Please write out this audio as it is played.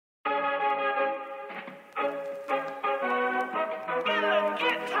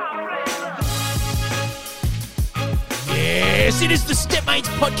Yes, it is the Stepmates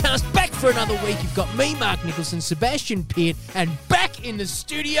podcast, back for another week. You've got me, Mark Nicholson, Sebastian Peart, and back in the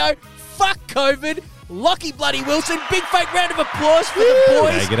studio, fuck COVID, Lockie Bloody Wilson. Big fake round of applause for the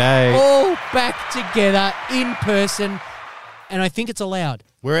boys. G'day. All back together in person, and I think it's allowed.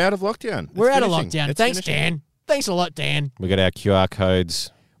 We're out of lockdown. We're It's out of finishing. lockdown. It's Thanks, finishing. Dan. Thanks a lot, Dan. We got our QR codes.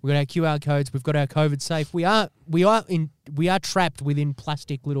 We've got our QR codes. We've got our COVID safe. We are trapped within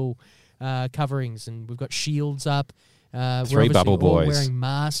plastic little coverings, and we've got shields up. We're Three obviously bubble all boys. wearing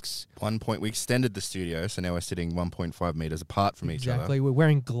masks. 1 point, we extended the studio, so now we're sitting 1.5 metres apart from each Exactly. other. We're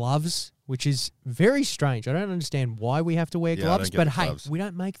wearing gloves, which is very strange. I don't understand why we have to wear Yeah, I gloves, don't get but the hey, gloves. we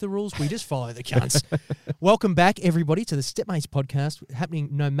don't make the rules. We just follow the cunts. Welcome back, everybody, to the Stepmates podcast, happening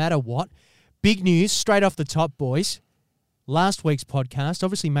no matter what. Big news straight off the top, boys. Last week's podcast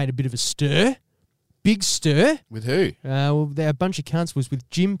obviously made a bit of a stir. Big stir. With who? Well, a bunch of cunts was with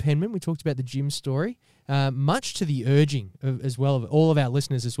Jim Penman. We talked about the Jim story, much to the urging as well of all of our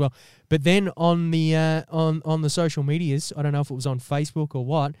listeners as well. But then on the on the social medias, I don't know if it was on Facebook or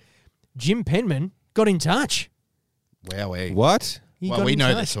what, Jim Penman got in touch. Wowee. What? He Well, got we in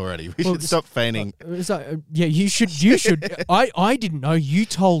know touch. this already. We Well, should stop feigning. It's like, yeah, you should. I didn't know. You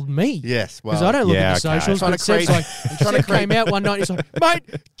told me. Yes, Because well, I don't look yeah, at the okay. socials. I'm But trying to Seb's create- like, Seb came out one night. He's like, mate,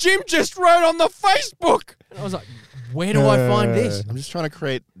 Jim just wrote on the Facebook. And I was like, where do I find this? I'm just trying to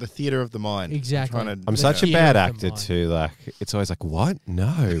create the theatre of the mind. Exactly. I'm The such a theatre bad of the actor mind. too. Like, it's always like, what?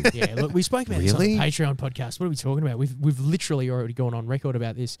 No. Yeah, look, we spoke about this on the Really? Patreon podcast. What are we talking about? We've literally already gone on record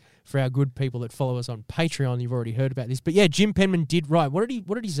about this for our good people that follow us on Patreon. You've already heard about this, but yeah, Jim Penman did write. What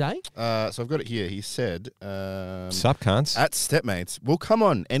did he say? So I've got it here. He said, Sup, cunts? at Stepmates, we'll come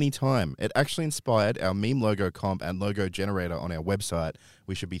on anytime. It actually inspired our meme logo comp and logo generator on our website.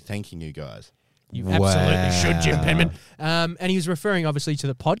 We should be thanking you guys. You absolutely should, Jim Wow. Penman. And he was referring, obviously, to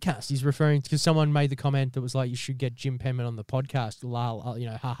the podcast. He's referring because someone made the comment that was like, "You should get Jim Penman on the podcast." Lol,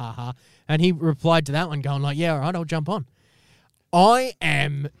 ha ha ha. And he replied to that one, going like, "Yeah, all right, I'll jump on." I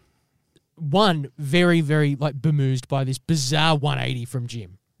am very, very like bemused by this bizarre 180 from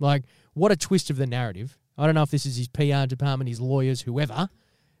Jim. Like, what a twist of the narrative. I don't know if this is his PR department, his lawyers, whoever,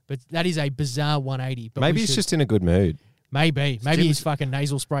 but that is a bizarre 180. But Maybe we he's should- just in a good mood. maybe Jim's- his fucking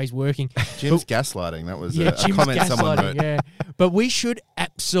nasal spray's working. Jim's gaslighting. That was Yeah, a Jim's comment someone gaslighting, wrote. yeah. But we should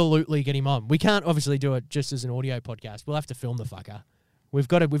absolutely get him on. We can't obviously do it just as an audio podcast. We'll have to film the fucker. We've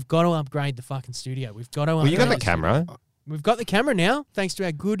got to upgrade the fucking studio. We've got to. Well, you got the upgrade camera. We've got the camera now, thanks to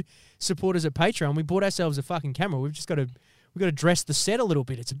our good supporters at Patreon. We bought ourselves a fucking camera. We've got to dress the set a little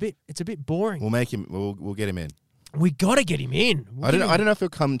bit. It's a bit boring. We'll make him. We'll get him in. We got to get him in. I don't know if he'll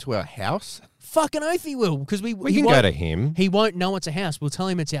come to our house. Fucking oath he will, because We can go to him. He won't know it's a house. We'll tell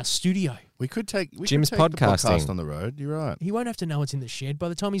him it's our studio. We could take Jim's the podcast podcasting. on the road. You're right. He won't have to know it's in the shed. By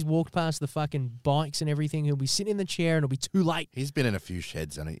the time he's walked past the fucking bikes and everything, he'll be sitting in the chair and it'll be too late. He's been in a few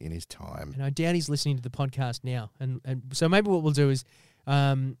sheds in his time. And I doubt he's listening to the podcast now. And so maybe what we'll do is,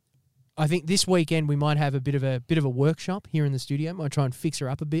 I think this weekend we might have a bit of a workshop here in the studio. Might try and fix her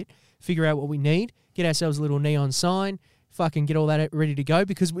up a bit, figure out what we need, get ourselves a little neon sign, fucking get all that ready to go,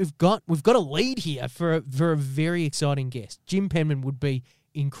 because we've got a lead here for a very exciting guest. Jim Penman would be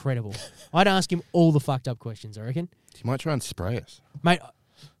incredible. I'd ask him all the fucked up questions, I reckon. He might try and spray us. Mate,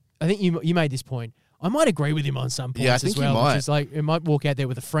 I think you made this point. I might agree with him on some points Yeah, I as think you well. might. Which is like, it might walk out there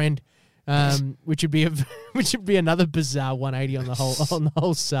with a friend, which would be another bizarre 180 on the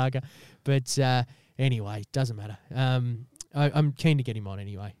whole saga. But anyway, doesn't matter. I'm keen to get him on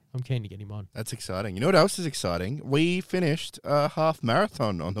anyway. I'm keen to get him on. That's exciting. You know what else is exciting? We finished a half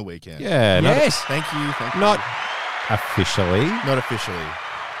marathon on the weekend. Yeah. Yes. Thank you. Not officially. Not officially.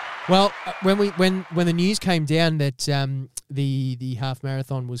 Well, when the news came down that the half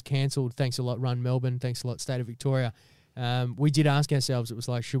marathon was cancelled, thanks a lot Run Melbourne, thanks a lot State of Victoria, we did ask ourselves. It was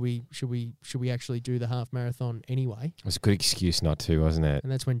like, should we actually do the half marathon anyway? It was a good excuse not to, wasn't it?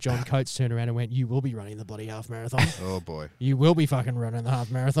 And that's when John Coates turned around and went, "You will be running the bloody half marathon. Oh boy. You will be fucking running the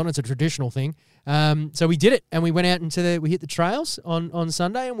half marathon. It's a traditional thing." So we did it, and we went out we hit the trails on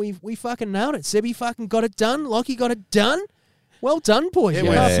Sunday, and we fucking nailed it. Sebi fucking got it done. Lockie got it done. Well done, boys. It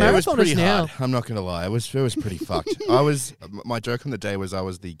You're was, half it was marathoners pretty now. hard. I'm not going to lie. It was pretty fucked. My joke on the day was I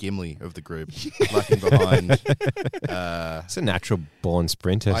was the Gimli of the group, lacking behind. It's a natural born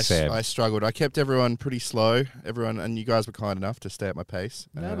sprinter, Seb. I struggled. I kept everyone pretty slow. And you guys were kind enough to stay at my pace.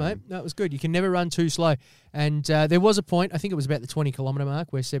 No, mate, that was good. You can never run too slow. And there was a point, I think it was about the 20-kilometre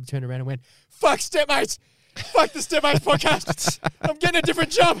mark, where Seb turned around and went, "Fuck Stepmates! Fuck the Stepmates podcast! I'm getting a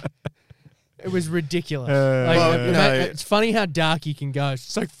different job!" It was ridiculous. It's funny how dark you can go.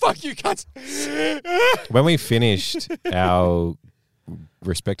 It's like, fuck you, cunts. When we finished, our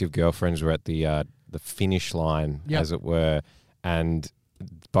respective girlfriends were at the finish line, Yep. as it were, and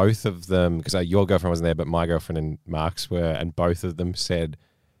both of them, because your girlfriend wasn't there, but my girlfriend and Mark's were, and both of them said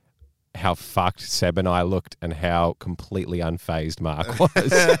how fucked Seb and I looked and how completely unfazed Mark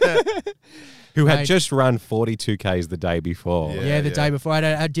was. Who had just run 42 Ks the day before. Yeah, the day before.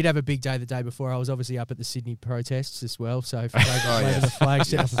 I did have a big day the day before. I was obviously up at the Sydney protests as well, so flagging the flag,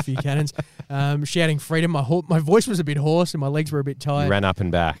 set up a few cannons, shouting freedom. My voice was a bit hoarse and my legs were a bit tired. You ran up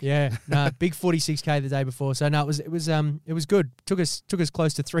and back. Yeah, big 46K the day before. So no, it was good. Took us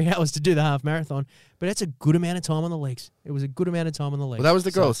close to 3 hours to do the half marathon, but that's a good amount of time on the legs. It was a good amount of time on the legs. Well, that was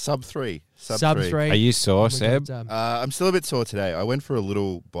the goal. Sub 3. Sub 3. Are you sore, Seb? I'm still a bit sore today. I went for a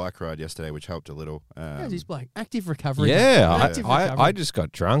little bike ride yesterday, which helped a little. How's his bloke? Active recovery. Yeah, I just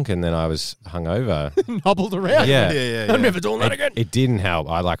got drunk and then I was hungover. Hobbled around. Yeah. I'm never doing that again. It didn't help.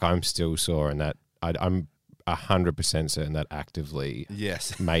 I'm still sore, and that I'm 100% certain that actively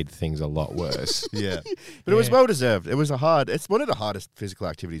made things a lot worse. But it was well deserved. It was it's one of the hardest physical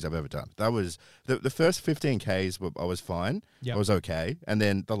activities I've ever done. That was the first 15 Ks I was fine. I was okay, and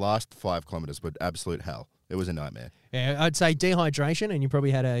then the last 5 kilometers were absolute hell. It was a nightmare. Yeah, I'd say dehydration, and you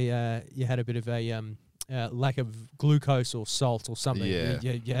probably had a bit of a lack of glucose or salt or something. Yeah.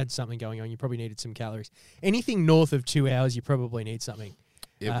 You had something going on. You probably needed some calories. Anything north of 2 hours, you probably need something.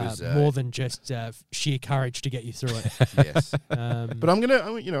 It was more than just sheer courage to get you through it. Yes. But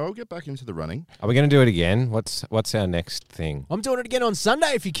I'll get back into the running. Are we going to do it again? What's our next thing? I'm doing it again on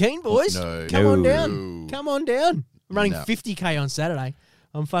Sunday if you're keen, boys. No. Come on down. No. Come on down. I'm running 50K on Saturday.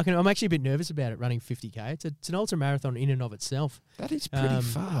 I'm actually a bit nervous about it, running 50K. It's an ultra marathon in and of itself. That is pretty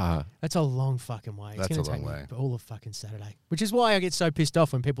far. That's a long fucking way. That's it's a going to long take way. me all of fucking Saturday. Which is why I get so pissed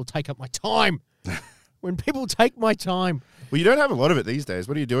off when people take up my time. When people take my time. Well, you don't have a lot of it these days.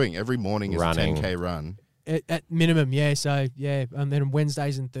 What are you doing? Every morning is Running. a 10K run. At minimum, yeah. So, yeah. And then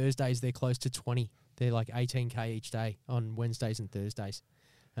Wednesdays and Thursdays, they're close to 20. They're like 18K each day on Wednesdays and Thursdays.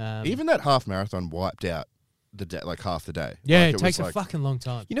 Even that half marathon wiped out the day, like half the day. Yeah, Like, it takes a fucking long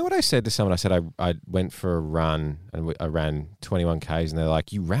time. You know what I said to someone? I said I went for a run and I ran 21 Ks, and they're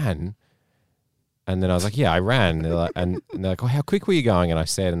like, "You ran?" And then I was like, "Yeah, I ran." And they're like, "Oh, how quick were you going?" And I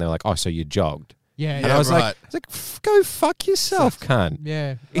said, and they're like, "Oh, so you jogged?" Yeah, And yeah. I was right. like, "Go fuck yourself, cunt."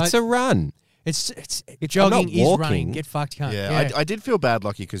 Yeah. It's a run. It's jogging not is walking. running. Get fucked, cunt. Yeah, I did feel bad,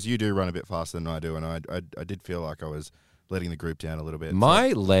 Lucky, because you do run a bit faster than I do, and I did feel like I was letting the group down a little bit.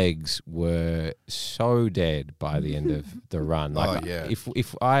 My legs were so dead by the end of the run. Like,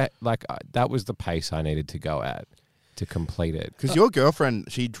 if I that was the pace I needed to go at to complete it. Because your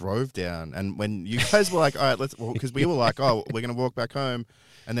girlfriend, she drove down, and when you guys were like, all right, let's, because we were like, oh, we're going to walk back home.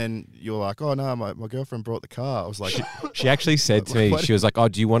 And then you were like, oh, no, my girlfriend brought the car. I was like... She actually said to me, she was like, oh,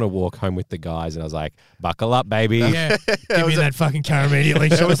 do you want to walk home with the guys? And I was like, buckle up, baby. Yeah. Give me that fucking car immediately.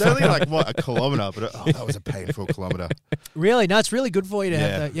 It was only like, a kilometre? But that was a painful kilometre. Really? No, it's really good for you to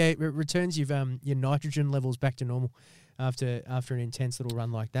have that. Yeah, it returns your nitrogen levels back to normal after an intense little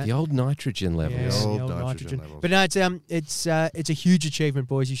run like that. The old nitrogen levels. Yeah, The old nitrogen levels. But no, it's a huge achievement,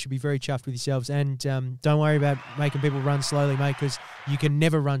 boys. You should be very chuffed with yourselves, and don't worry about making people run slowly, mate, because you can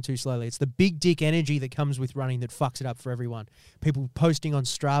never run too slowly. It's the big dick energy that comes with running that fucks it up for everyone. People posting on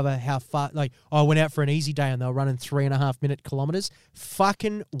Strava how far, like, oh, I went out for an easy day and they were running 3.5 minute kilometers.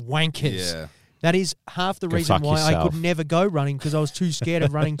 Fucking wankers. Yeah. That is half the Go reason fuck why I yourself. could never go running, because I was too scared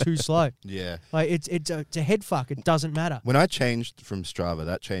of running too slow. Yeah. Like it's a head fuck. It doesn't matter. When I changed from Strava,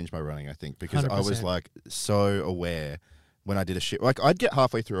 that changed my running, I think, because I was 100%. like so aware when I did a shit. Like, I'd get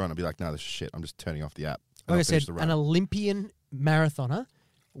halfway through and I'd be like, no, this is shit. I'm just turning off the app. And Like I I'll finish said, the run. an Olympian marathoner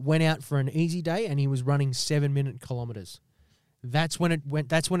went out for an easy day and he was running 7-minute kilometers. That's when it went.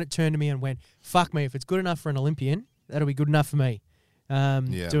 That's when it turned to me and went, "Fuck me! If it's good enough for an Olympian, that'll be good enough for me." Doing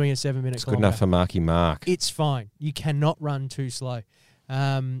a 7-minute It's kilometer. good enough for Marky Mark. It's fine. You cannot run too slow.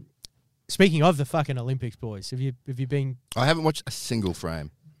 Speaking of the fucking Olympics, boys, have you been? I haven't watched a single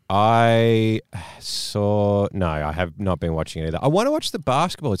frame. I have not been watching it either. I want to watch the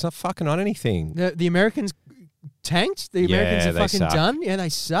basketball. It's not fucking on anything. The Americans tanked. The Americans are they fucking suck. done. Yeah, they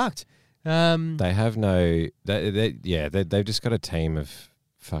sucked. They have no. They've just got a team of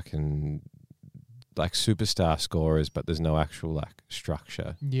fucking like superstar scorers, but there's no actual like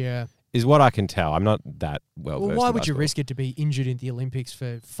structure. Yeah. Is what I can tell. I'm not that well. Well, why would you risk it to be injured in the Olympics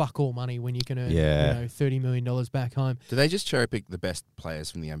for fuck all money when you can earn $30 million back home? Do they just cherry pick the best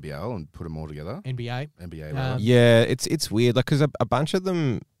players from the NBL and put them all together? NBA. NBA, rather. Yeah, it's weird. Like, because a bunch of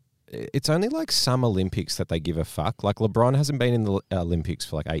them, it's only like some Olympics that they give a fuck. Like LeBron hasn't been in the Olympics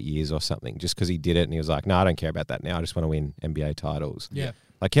for like 8 years or something, just because he did it and he was like, no, I don't care about that now. I just want to win NBA titles. Yeah.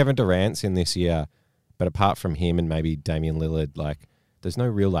 Like Kevin Durant's in this year, but apart from him and maybe Damian Lillard, like there's no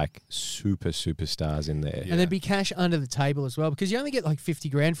real like superstars in there. Yeah. And there'd be cash under the table as well, because you only get like 50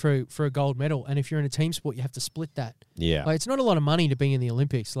 grand for a gold medal, and if you're in a team sport, you have to split that. Yeah. Like, it's not a lot of money to be in the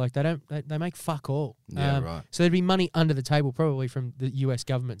Olympics. Like they make fuck all. Yeah, right. So there'd be money under the table, probably from the US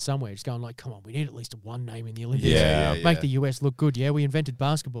government somewhere, just going like, come on, we need at least one name in the Olympics. Yeah. Make the US look good. Yeah, we invented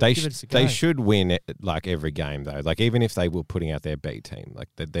basketball. They Give it a go. they should win it, like every game though. Like even if they were putting out their B team, like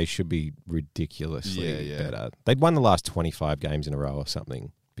they should be ridiculously better. They'd won the last 25 games in a row or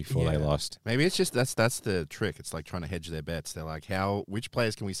something before they lost. Maybe it's just that's the trick. It's like trying to hedge their bets. They're like, which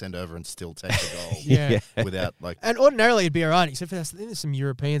players can we send over and still take the goal? Yeah. Without like. And ordinarily it'd be all right, except for there's some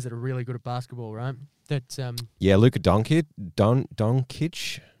Europeans that are really good at basketball, right? That Luka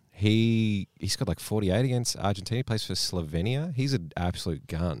Doncic. He's got like 48 against Argentina. He plays for Slovenia. He's an absolute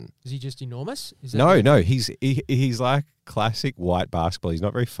gun. is he just enormous? Is that No, he's like classic white basketball. He's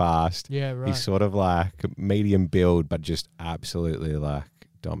not very fast. Yeah, right. He's sort of like medium build, but just absolutely like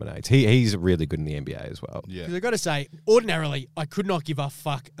dominates. He's really good in the NBA as well. Yeah. Because I've got to say, ordinarily, I could not give a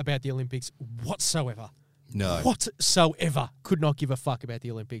fuck about the Olympics whatsoever. No. Whatsoever. Could not give a fuck about the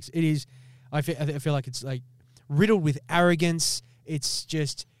Olympics. It is, I feel like it's like riddled with arrogance. It's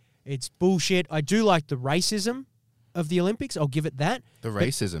bullshit. I do like the racism of the Olympics. I'll give it that. The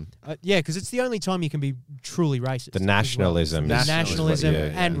racism. Yeah, because it's the only time you can be truly racist. The nationalism. The is nationalism what you're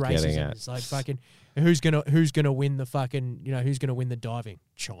and getting racism. at. It's like fucking who's gonna win the fucking, who's gonna win the diving?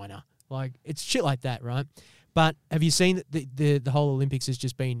 China. Like, it's shit like that, right? But have you seen that the whole Olympics has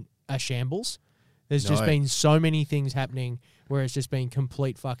just been a shambles? There's just been so many things happening where it's just been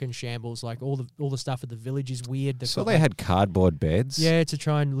complete fucking shambles. Like all the stuff at the village is weird. So they had cardboard beds. Yeah, to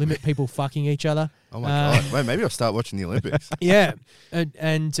try and limit people fucking each other. Oh my god! Wait, maybe I'll start watching the Olympics. Yeah,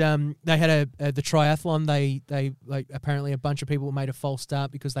 and they had the triathlon. They like apparently a bunch of people made a false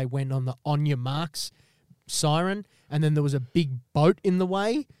start because they went on the on your marks siren, and then there was a big boat in the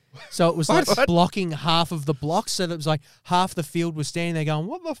way. So it was like blocking half of the blocks. So that was like half the field was standing there going,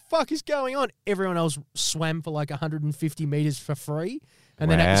 what the fuck is going on? Everyone else swam for like 150 meters for free. And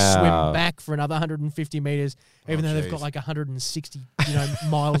then had to swim back for another 150 meters, even though they've got like 160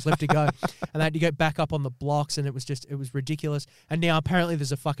 miles left to go. And they had to go back up on the blocks, and it was ridiculous. And now apparently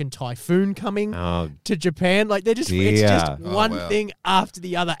there's a fucking typhoon coming to Japan. Like it's just one thing after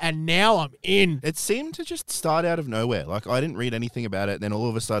the other. And now I'm in. It seemed to just start out of nowhere. Like I didn't read anything about it. Then all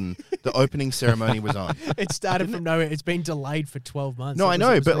of a sudden the opening ceremony was on. It started from nowhere. It's been delayed for 12 months. No, I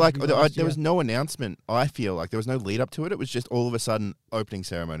know, but like there was no announcement. I feel like there was no lead up to it. It was just all of a sudden opening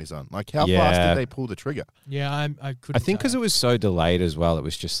ceremonies on. Like how fast did they pull the trigger? Yeah, I couldn't. I think because it was so delayed as well. It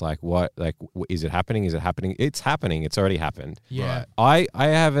was just like, what? Like, is it happening? Is it happening? It's happening. It's already happened. Yeah. Right. I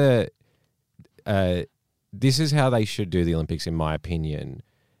have this is how they should do the Olympics, in my opinion.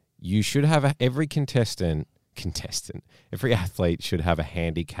 You should have every every athlete should have a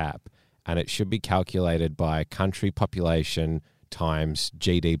handicap, and it should be calculated by country population times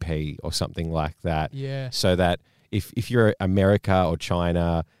GDP or something like that. Yeah. So that if you're America or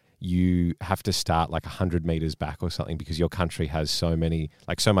China, you have to start like 100 meters back or something because your country has so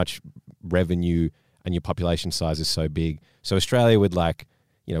much revenue and your population size is so big. So Australia would we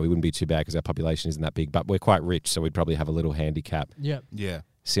wouldn't be too bad because our population isn't that big, but we're quite rich, so we'd probably have a little handicap. Yeah. Yeah.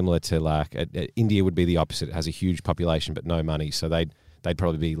 Similar to India would be the opposite. It has a huge population but no money, so they'd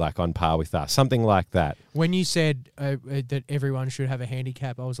probably be like on par with us, something like that. When you said that everyone should have a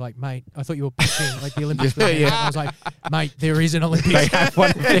handicap, I was like, mate, I thought you were pitching like the Olympics. I was like, mate, there is an Olympics. They have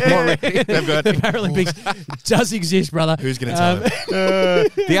one of them already. They've got The Paralympics does exist, brother. Who's going to tell them?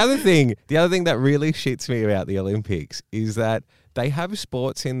 The other thing that really shits me about the Olympics is that they have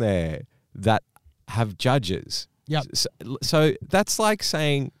sports in there that have judges. Yep. So that's like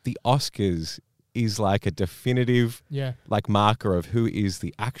saying the Oscars is like a definitive marker of who is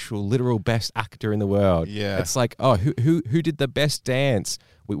the actual literal best actor in the world. Yeah. It's like, who did the best dance?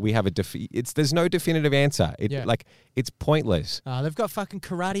 We have there's no definitive answer. It's pointless. They've got fucking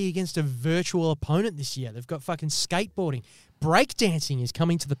karate against a virtual opponent this year. They've got fucking skateboarding. Breakdancing is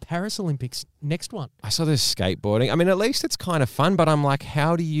coming to the Paris Olympics next one. I saw this skateboarding. I mean, at least it's kind of fun, but I'm like,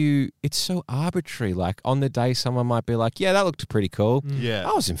 it's so arbitrary. Like on the day, someone might be like, yeah, that looked pretty cool. Yeah.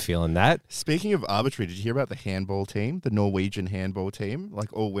 I wasn't feeling that. Speaking of arbitrary, did you hear about the handball team, the Norwegian handball team,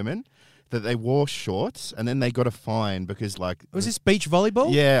 like all women, that they wore shorts and then they got a fine because Was this beach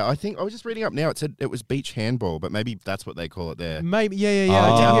volleyball? Yeah, I think I was just reading up now. It said it was beach handball, but maybe that's what they call it there. Maybe, yeah.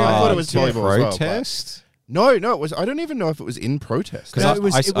 I thought it was volleyball as well, protest. No, it was. I don't even know if it was in protest. Because No, I- it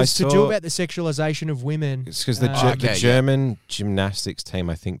was, I- it I was to do saw- about the sexualization of women. It's because the Okay, German gymnastics team,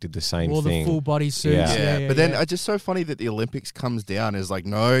 I think, did the same All thing. the full body suits. Yeah. Yeah, but then it's just so funny that the Olympics comes down as like,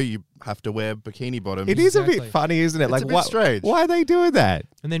 no, you have to wear bikini bottoms. It is a Exactly. bit funny, isn't it? It's Like, a bit what? strange. Why are they doing that?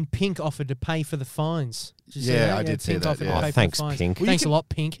 And then Pink offered to pay for the fines. Did you see Yeah, that? I did see Pink that, offered yeah. to Oh, pay thanks, for the fines. Pink. Well, you Thanks can- a lot,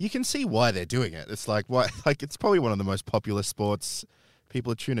 Pink. You can see why they're doing it. It's like why, like it's probably one of the most popular sports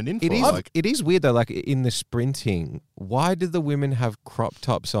people are tuning in for. It is. Like, It is weird though. Like in the sprinting, why did the women have crop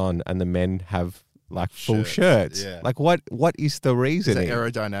tops on and the men have like full Shirts, shirts? yeah. Like what? What is the is reasoning? that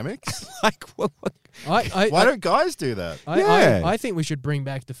aerodynamics? Like what? I Why don't guys do that? Yeah. I think we should bring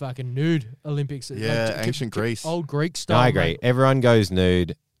back the fucking nude Olympics. Yeah, ancient Greece. Old Greek No, style. I agree. Everyone goes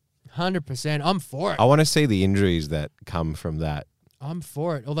nude. 100%. I'm for it. I want to see the injuries that come from that. I'm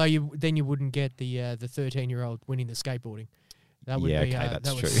for it. Although you wouldn't get the 13-year-old winning the skateboarding. That would Yeah, be okay, that's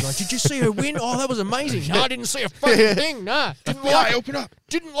that would true. be like, did you see her win? Oh, that was amazing. No, I didn't see a fucking thing. Nah, didn't like it. open up.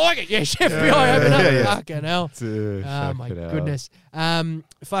 Didn't like it. Yeah, FBI open up. yeah. Fucking hell. Oh my Fucking hell. goodness.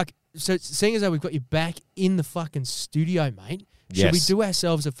 Fuck. So seeing as though we've got you back in the fucking studio, mate. Should we Yes. do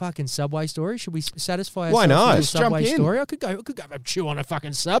ourselves a fucking Subway story? Should we satisfy ourselves Why with not? a Let's jump Subway in. story? I could go and chew on a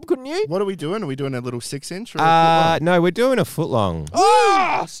fucking sub, couldn't you? What are we doing? Are we doing a little 6-inch? Or a foot long? No, we're doing a foot long.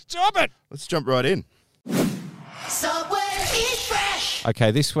 Oh, stop it! Let's jump right in. Subway, eat fresh.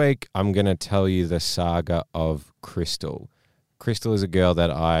 Okay, this week I'm going to tell you the saga of Crystal. Crystal is a girl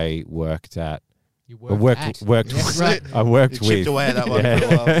that I worked at. You Worked at. worked Yeah, right. I worked You with. chipped away at that one for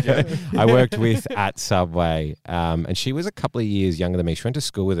a while. Yeah. I worked with at Subway, and she was a couple of years younger than me. She went to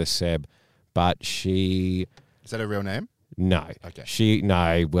school with a Seb, but she Is that a real name? no, Okay.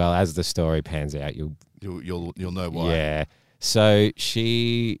 no. Well, as the story pans out, You'll know why. yeah. So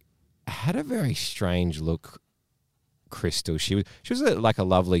she had a very strange look. Crystal, she was like a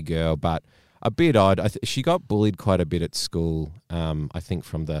lovely girl, but a bit odd. She got bullied quite a bit at school. I think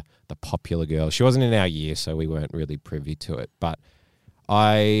from the popular girls. She wasn't in our year, so we weren't really privy to it. But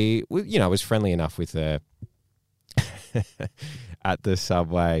I was friendly enough with her at the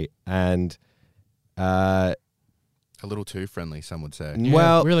Subway, and A little too friendly, some would say. Yeah,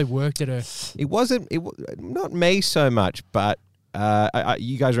 well, really worked at her. it wasn't. Not me so much, but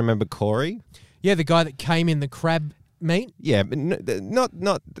you guys remember Corey? Yeah, the guy that came in the crab meat. Yeah, but not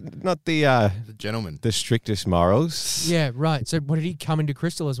The gentleman. the strictest morals. Yeah, right. So, what did he come into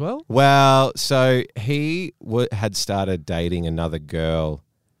Crystal as well? Well, so he had started dating another girl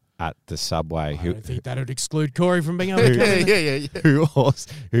at the Subway I don't think that would exclude Corey from being able to come in.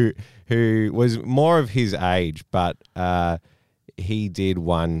 yeah. who was more of his age, but he did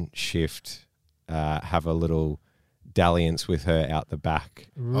one shift have a little dalliance with her out the back.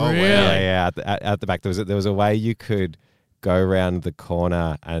 Really? Yeah, out the back. There was a way you could go around the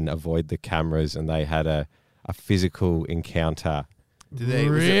corner and avoid the cameras, and they had a physical encounter. Was it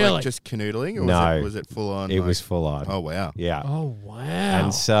Really? like just canoodling, or No. was it full on? It like- was full on. Oh wow. Yeah. Oh wow!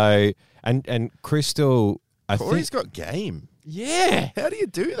 And so and Crystal, I Corey's think got game. yeah, How do you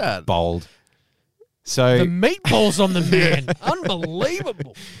do that? bold. So the meatballs on the man,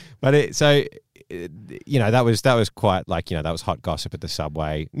 unbelievable. But that was quite like, that was hot gossip at the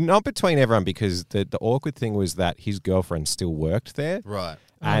Subway. Not between everyone, because the awkward thing was that his girlfriend still worked there. Right.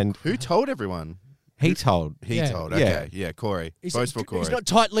 And Who told everyone? he told. He Yeah. told. Yeah. Okay. Yeah, Corey. He's, Boastful Corey. he's not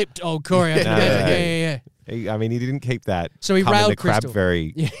tight-lipped, old Corey. Yeah. Yeah. He didn't keep that. So he come in railed the crab Crystal.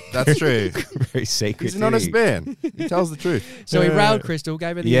 very, Yeah. That's true. very secret. He's an honest man. He tells the truth. So he railed Crystal,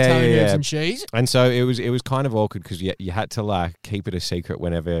 gave her the Yeah, Italian yeah, herbs yeah. and cheese. And so it was kind of awkward because you had to like keep it a secret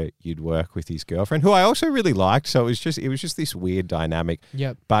whenever you'd work with his girlfriend, who I also really liked. So it was just this weird dynamic.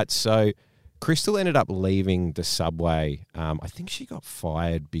 Yep. But so Crystal ended up leaving the Subway. I think she got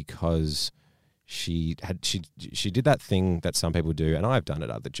fired because she did that thing that some people do, and I've done it at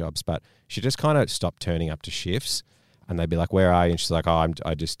other jobs, but she just kind of stopped turning up to shifts, and they'd be like, "Where are you?" And she's like, "Oh,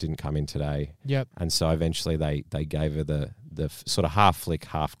 I just didn't come in today." Yep. And so eventually they gave her the sort of half flick,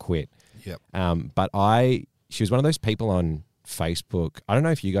 half quit. Yep. But she was one of those people on Facebook. I don't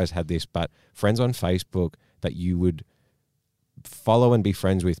know if you guys had this, but friends on Facebook that you would follow and be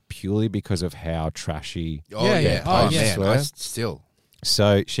friends with purely because of how trashy. Oh Yeah, yeah. yeah. Oh, Oh, yeah. man. Still.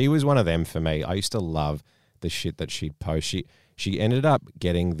 So she was one of them for me. I used to love the shit that she'd post. She ended up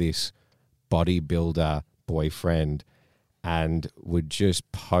getting this bodybuilder boyfriend and would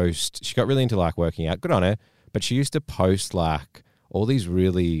just post. She got really into like working out. Good on her. But she used to post like all these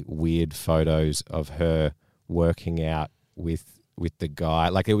really weird photos of her working out with the guy.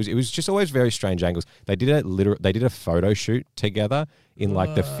 Like it was just always very strange angles. They did a photo shoot together in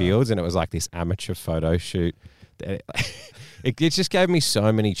like the fields, and it was like this amateur photo shoot. It just gave me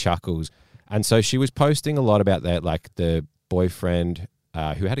so many chuckles. And so she was posting a lot about that, like the boyfriend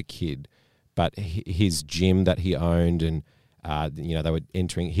who had a kid, but his gym that he owned, and they were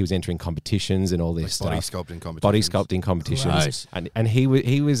he was entering competitions and all this stuff. Body sculpting competitions. Body sculpting competitions. Gross. And he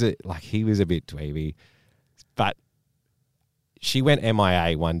was a bit dweeby, but she went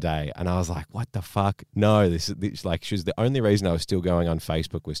MIA one day, and I was like, "What the fuck? No, this like she was the only reason I was still going on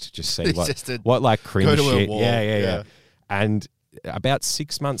Facebook was to just see what like cringe go to a shit." wall. Yeah. And about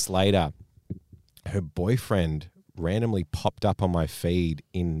 6 months later, her boyfriend randomly popped up on my feed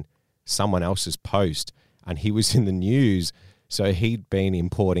in someone else's post, and he was in the news. So he'd been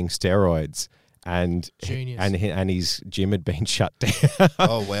importing steroids, and Genius. and his gym had been shut down.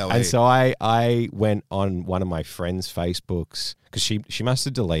 Oh wow! And so I went on one of my friends' Facebooks because she must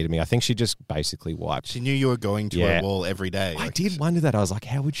have deleted me. I think she just basically wiped. She knew you were going to a wall every day. I did wonder that. I was like,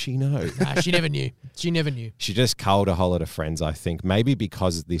 how would she know? She never knew. She never knew. She just culled a whole lot of friends, I think. Maybe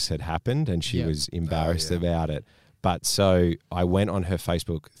because this had happened and she was embarrassed about it. But so I went on her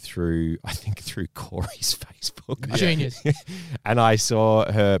Facebook through Corey's Facebook. Genius. And I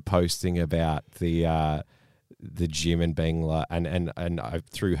saw her posting about the gym and being like,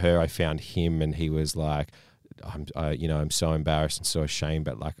 through her I found him, and he was like, I'm so embarrassed and so ashamed,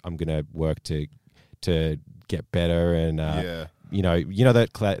 but like I'm gonna work to get better, and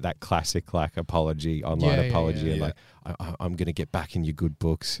that classic like apology, online apology, and like I'm gonna get back in your good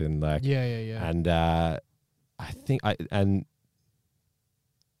books, and like and I think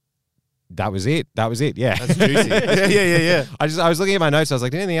that was it. Yeah. That's juicy. yeah. I was looking at my notes. I was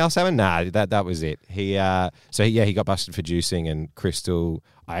like, did anything else happen? Nah, that was it. He got busted for juicing, and Crystal,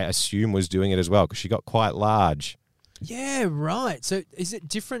 I assume, was doing it as well because she got quite large. Yeah, right. So is it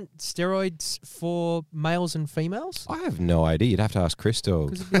different steroids for males and females? I have no idea. You'd have to ask Crystal.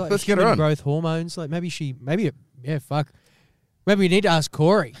 Because it'd be like Let's get her human on. growth hormones. Like maybe fuck. Maybe we need to ask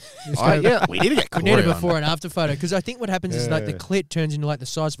Corey. We need to get We Corey need a on. before and after photo, because I think what happens is like the clit turns into like the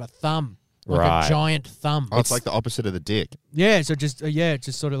size of a thumb, like Right. a giant thumb. Oh, it's like the opposite of the dick. Yeah, so just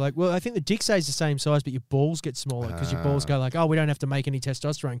just sort of like, well, I think the dick stays the same size, but your balls get smaller because your balls go like, oh, we don't have to make any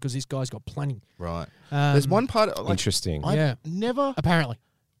testosterone because this guy's got plenty. Right. There's one part like, Interesting. I've never. Apparently.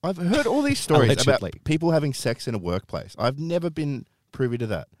 I've heard all these stories about Allegedly. people having sex in a workplace. I've never been privy to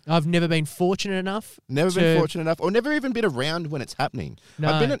that. I've never been fortunate enough. Never been fortunate enough, or never even been around when it's happening. No.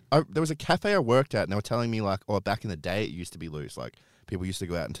 I've been there was a cafe I worked at, and they were telling me like, oh, back in the day, it used to be loose. Like people used to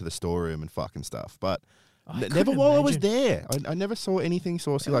go out into the storeroom and fucking stuff. But couldn't never while I was imagine. there. I never saw anything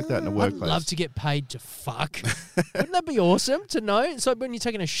saucy like that in a I'd workplace. love to get paid to fuck. Wouldn't that be awesome to know? It's like when you're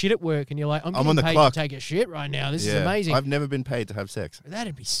taking a shit at work and you're like, I'm on getting the paid clock. to take a shit right now. This is Yeah. amazing. I've never been paid to have sex.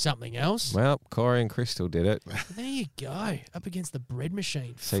 That'd be something else. Well, Corey and Crystal did it. There you go. Up against the bread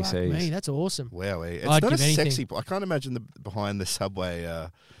machine. Fuck CCs. me. That's awesome. Wow, it's I'd not a give anything. sexy. I can't imagine behind the Subway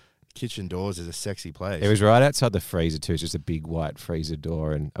kitchen doors is a sexy place. It was right outside the freezer too. It's just a big white freezer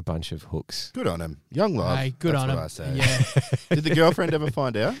door and a bunch of hooks. Good on him, young love. Hey, good That's on what him. I say. Yeah. Did the girlfriend ever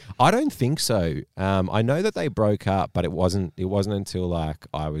find out? I don't think so. I know that they broke up, but it wasn't until like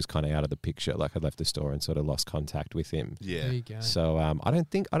I was kind of out of the picture. Like I left the store and sort of lost contact with him. Yeah. There you go. So I don't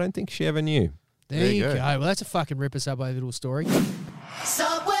think she ever knew. There you go. go. Well, that's a fucking ripper Subway little story.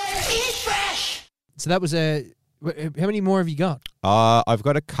 Subway, eat fresh. So that was how many more have you got? I've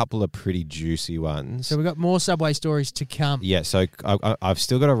got a couple of pretty juicy ones. So we've got more Subway stories to come. Yeah, so I've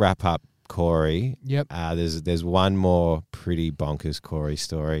still got to wrap up Corey. Yep. There's one more pretty bonkers Corey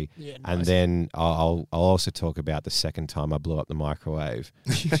story, Yeah, and nice. then I'll also talk about the second time I blew up the microwave.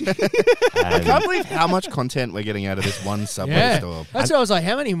 I can't believe how much content we're getting out of this one Subway Yeah. store. That's why I was like,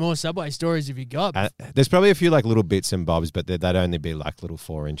 how many more Subway stories have you got? There's probably a few like little bits and bobs, but they'd only be like little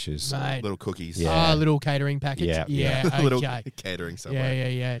 4 inches. Mate. Little cookies. Yeah. Little catering package. Yeah, Yeah. Okay. Little catering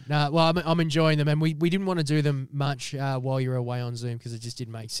Subway. Yeah. No, well, I'm enjoying them, and we didn't want to do them much while you were away on Zoom because it just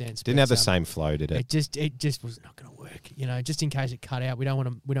didn't make sense. Didn't But, have the same flow, did it? It just was not going to work. You know, just in case it cut out, we don't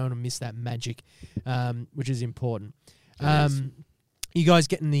want to miss that magic, which is important. You guys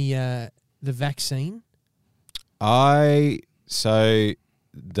getting the vaccine? So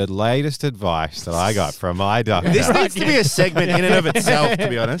the latest advice that I got from my doctor. This needs to be a segment in and of itself, to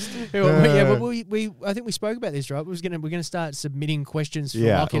be honest. Yeah, but we I think we spoke about this, right? We're gonna start submitting questions for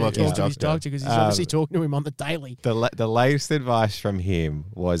Lockie to Lockie's talk to his doctor. doctor because he's obviously talking to him on the daily. The latest advice from him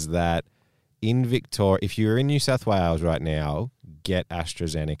was that in Victoria, if you're in New South Wales right now, get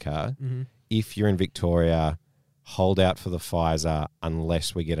AstraZeneca. Mm-hmm. If you're in Victoria, hold out for the Pfizer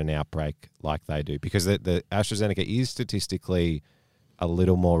unless we get an outbreak like they do. Because the AstraZeneca is statistically a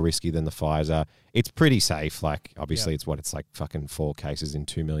little more risky than the Pfizer. It's pretty safe. Like, obviously, it's like fucking 4 cases in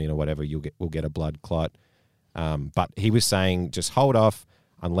 2 million or whatever. We'll get a blood clot. But he was saying just hold off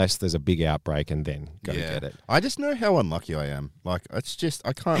unless there's a big outbreak, and then go get it. I just know how unlucky I am. Like, it's just,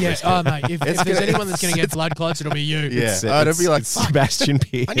 I can't Yeah, risk it. oh mate, if there's anyone that's going to get blood clots, it'll be you. Yeah. It's, I'd be like, it's Sebastian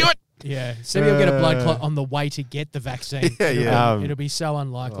Pearce. I knew it. Yeah, so you'll get a blood clot on the way to get the vaccine. It'll be so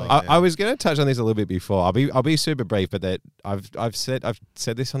unlikely. I was going to touch on this a little bit before. I'll be super brief, but that I've said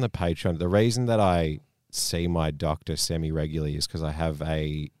this on the Patreon. The reason that I see my doctor semi-regularly is because I have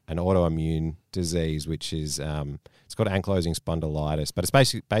an autoimmune disease, which is it's called ankylosing spondylitis, but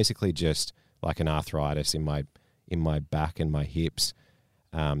it's basically just like an arthritis in my back and my hips.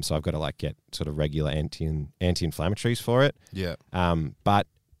 So I've got to like get sort of regular anti-inflammatories for it. Yeah. But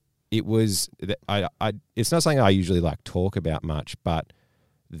it was it's not something I usually like talk about much, but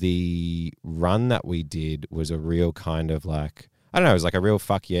the run that we did was a real kind of like, I don't know, it was like a real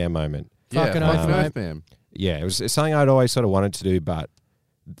fuck yeah moment. Fucking like oath, an mate. oath, man. Yeah, it's something I'd always sort of wanted to do, but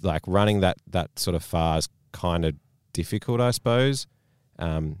like running that sort of far is kind of difficult, I suppose.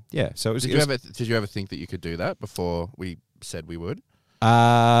 Yeah, so it was. Did you ever think that you could do that before we said we would?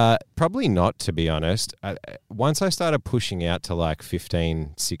 Probably not, to be honest. Once I started pushing out to like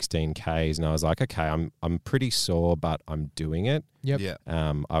 15, 16 Ks, and I was like, okay, I'm pretty sore, but I'm doing it. Yep. Yeah.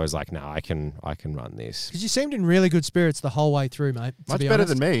 I was like, no, I can run this. Because you seemed in really good spirits the whole way through, mate. Much better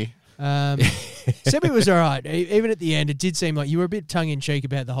than me. Sebby was all right. Even at the end, it did seem like you were a bit tongue-in-cheek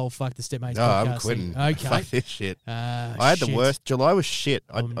about the whole Fuck the Stepmates No, podcast I'm quitting. thing. Okay. Fuck this shit. I I had the worst. July was shit.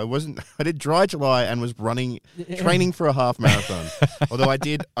 I did dry July and was training for a half marathon. Although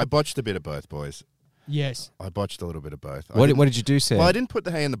I botched a bit of both, boys. Yes. I botched a little bit of both. What did you do, Sam? Well, I didn't put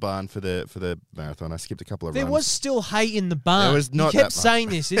the hay in the barn for the marathon. I skipped a couple of There runs. was still hay in the barn. There was not you kept that much. saying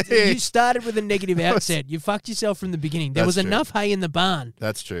this. You started with a negative outset. You fucked yourself from the beginning. There That's was true. enough hay in the barn.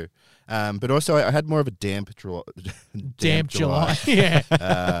 That's true. But also, I had more of a damp July.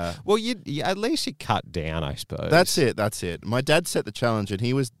 Yeah. Well, you at least you cut down, I suppose. That's it. My dad set the challenge, and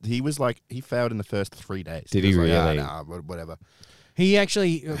he was like, he failed in the first 3 days. Did he was like, really? Nah, whatever. He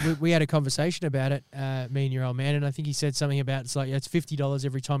actually, we had a conversation about it, me and your old man, and I think he said something about it's $50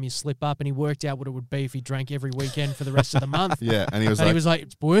 every time you slip up, and he worked out what it would be if he drank every weekend for the rest of the month. Yeah, and he was like,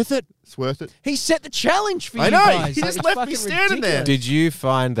 it's worth it. it's worth it. He set the challenge for I you know, guys. he Like, just it's left me fucking standing there. ridiculous. Did you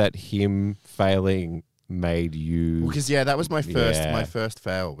find that him failing made you? Because that was my first. Yeah. My first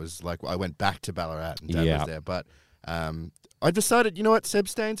fail was like I went back to Ballarat and Dad Yeah. was there. But I decided, you know what, Seb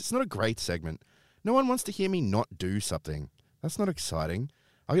Stains, it's not a great segment. No one wants to hear me not do something. That's not exciting.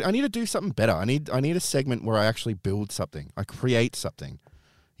 I need to do something better. I need a segment where I actually build something. I create something.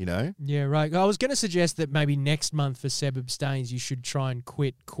 You know? Yeah, right. I was going to suggest that maybe next month for Seb Abstains, you should try and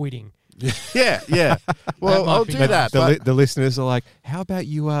quit quitting. Yeah. Well, might I'll be do nice. that. the, But the listeners are like, how about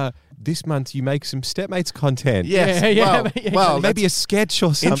you? This month you make some Stepmates content. yes, Yeah, well, maybe a sketch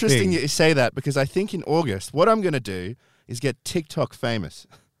or something. interesting you say that because I think in August, what I'm going to do is get TikTok famous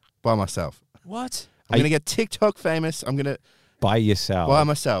by myself. What? I'm going to get TikTok famous. I'm going to By yourself. by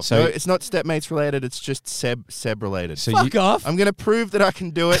myself. So- So it's not Stepmates related. It's just Seb related. So Fuck off. I'm going to prove that I can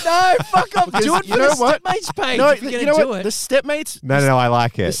do it. No, fuck off. Because Do it you for know the what? Stepmates page No, if you're you going to know do what? it. The Stepmates. No, I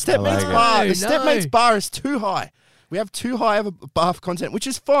like it. The Stepmates I like bar. it. The No. Stepmates bar is too high. We have too high of a bar for content, which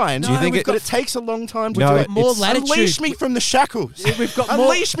is fine. Do you think but it takes a long time to No, do it- it. More it's- latitude. Unleash me from the shackles. We've got more.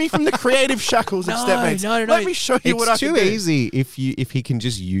 Unleash me from the creative shackles of No, Stepmates. no. Let me show you It's what I too can do. easy if he can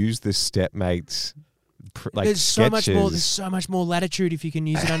just use the Stepmates like There's so much sketches. more. There's so much more latitude if you can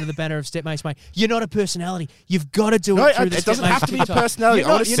use it under the banner of Stepmates, mate. You're not a personality. You've got to do No, it through the it doesn't Stepmates have to be a TikTok. personality. You're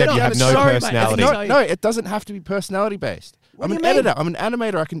I wanna not- say you're not- you have I'm no sorry, mate. personality. Let me tell you. No, it doesn't have to be personality based. What I'm do an you mean? editor. I'm an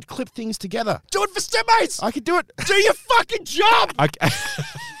animator. I can clip things together. Do it for Stepmates. I can do it. Do your fucking job.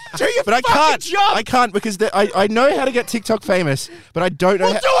 Do your But I fucking can't. job. I can't because I know how to get TikTok famous, but I don't know.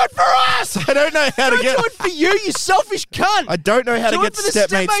 Well, do it for us. I don't know how to Don't get. do it for you, you selfish cunt. I don't know how Do to it get for the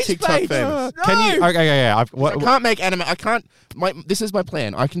Stepmates Stepmates TikTok page. famous. Can you? Okay, yeah. I can't make anime. I can't. This is my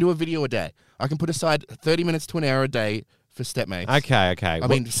plan. I can do a video a day. I can put aside 30 minutes to an hour a day for Stepmates. Okay. I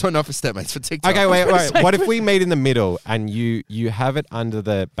mean, so not for Stepmates, for TikTok. Okay, wait. gonna say- What if we meet in the middle and you have it under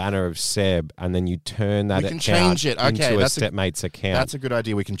the banner of Seb, and then you turn that We can account change it. Okay, into a that's a- Stepmates account? That's a good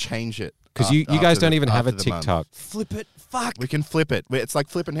idea. We can change it. Because you after guys don't the- even have a after the month. TikTok. Flip it. Fuck. We can flip it. It's like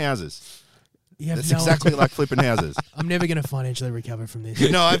flipping houses. You have It's no exactly idea. like flipping houses. I'm never going to financially recover from this.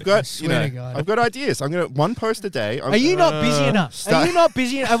 No, I've I got swear to God. I've got ideas. I'm gonna one post a day. Are you not busy enough? Are you not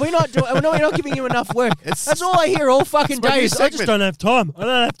busy? Are we not? We're not giving you enough work. That's all I hear all fucking my day. new Is, I just segment. don't have time. I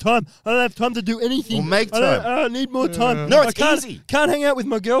don't have time. I don't have time to do anything. Well, make I don't- time. I need more time. No, I it's can't, easy. Can't hang out with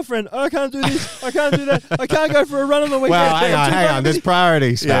my girlfriend. I can't do this. I can't do that. I can't go for a run on the weekend. Well, I'm too hang fucking on. There's busy.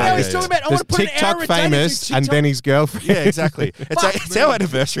 priorities. Yeah, Now yeah, he's yeah. talking about. I There's want to put an hour TikTok a day into famous, and TikTok. then his girlfriend. Yeah, exactly. It's our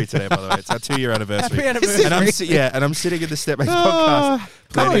anniversary today, by the way. It's our 2-year your anniversary. Happy anniversary. And I'm sitting in the Step Mates podcast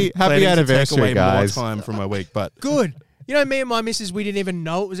planning happy to anniversary, take away guys. more time from my week. But Good. You know, me and my missus, we didn't even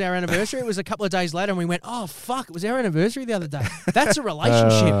know it was our anniversary. It was a couple of days later, and we went, "Oh fuck, it was our anniversary the other day." That's a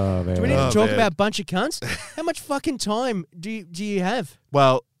relationship. Oh, man. Do we need to Oh, talk man. about a bunch of cunts? How much fucking time do you have?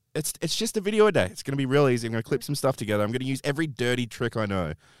 well, it's just a video a day. It's going to be real easy. I'm going to clip some stuff together. I'm going to use every dirty trick I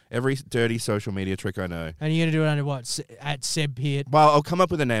know, every dirty social media trick I know. And you're gonna do it under what? At Seb Peart. Well, I'll come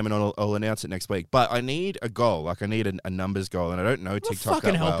up with a name and I'll announce it next week. But I need a goal. Like I need a numbers goal, and I don't know I'm not TikTok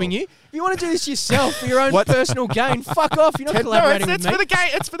fucking that well. helping you. If you want to do this yourself for your own What? personal gain, fuck off. You're not No, collaborating it's with for me. the game.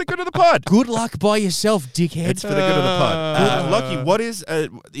 It's for the good of the pod. Good luck by yourself, dickhead. It's for the good of the pod. Lucky, what is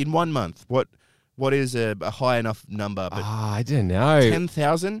in 1 month? What is a high enough number? But I don't know.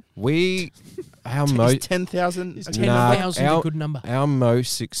 10,000. Our Is most 10,000? Is Nah, 10,000 a good number? Our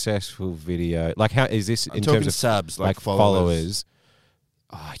most successful video, like how is this I'm in talking terms of subs, like followers?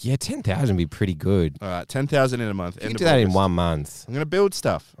 Oh, yeah, 10,000 would be pretty good. All right, 10,000 in a month. You End can of do that in August. 1 month. I'm going to build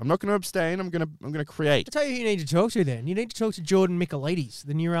stuff. I'm not going to abstain. I'm going to create. I'll tell you who you need to talk to then. You need to talk to Jordan Michaelides,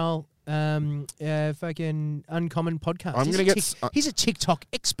 the Neural fucking Uncommon podcast. I'm He's gonna a get he's a TikTok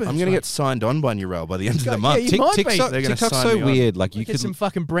expert. I'm going to mate. get signed on by Neural by the end of Yeah, the month. you might be. TikTok, They're gonna TikTok's sign so me on. weird. Like you Get could, some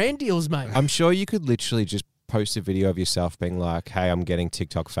fucking brand deals, mate. I'm sure you could literally just post a video of yourself being like, "Hey, I'm getting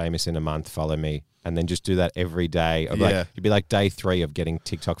TikTok famous in a month. Follow me." And then just do that every day. Or Yeah. like, you'd be like day 3 of getting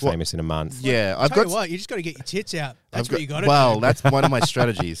TikTok Well, famous in a month. Yeah, I've Tell got. you what, you just got to get your tits out. That's I've what you got to Well, do. that's one of my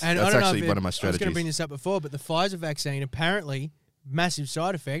strategies. And I That's don't know actually if one of my I was going to bring strategies. this up before, but the Pfizer vaccine apparently massive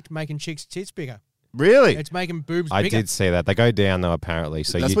side effect, making chicks' tits bigger. Really? It's making boobs I bigger. did see that. They go down though, apparently.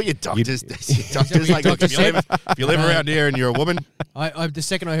 So That's you, what your doctors. Your doctors your like. doctor If you live around here and you're a woman, I the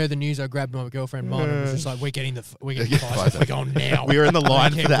second I heard the news, I grabbed my girlfriend, mine, and was just like, "We're getting Yeah, Pfizer. Pfizer. We're going now. we were in the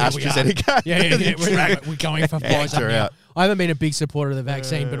line Yeah, for the where we are. AstraZeneca. Yeah. We're going for Yanked Pfizer her now. out. I haven't been a big supporter of the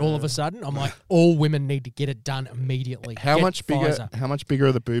vaccine, but all of a sudden, I'm like, all women need to get it done immediately. How Get much bigger? Pfizer. How much bigger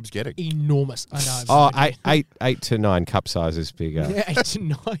are the boobs getting? Enormous. I know. Oh, 8 to 9 cup sizes bigger. Yeah, 8 to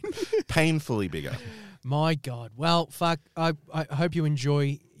 9. Painfully bigger. My God. Well, fuck. I hope you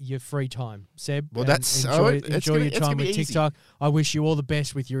enjoy your free time, Seb. Well, and that's- enjoy, it's enjoy gonna- your it's time gonna be with easy. TikTok. I wish you all the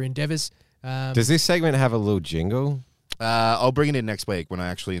best with your endeavors. Does this segment have a little jingle? I'll bring it in next week when I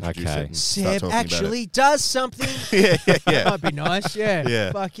actually introduce Okay. it. And start Seb talking actually does something. about it. yeah. Might be nice, yeah.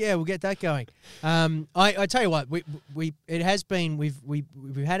 Yeah. Fuck yeah, we'll get that going. I tell you what, we it has been we've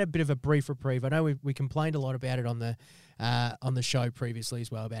had a bit of a brief reprieve. I know we complained a lot about it on the show previously as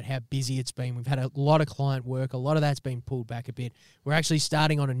well about how busy it's been. We've had a lot of client work. A lot of that's been pulled back a bit. We're actually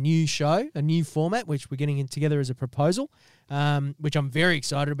starting on a new show, a new format, which we're getting in together as a proposal, which I'm very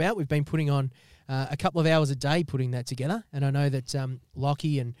excited about. We've been putting on a couple of hours a day putting that together, and I know that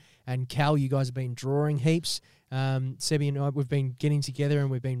Lockie and Cal, you guys have been drawing heaps. Sebi and I, we've been getting together and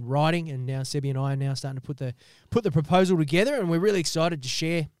we've been writing, and now Sebi and I are now starting to put the proposal together, and we're really excited to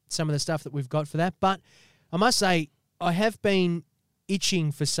share some of the stuff that we've got for that. But I must say, I have been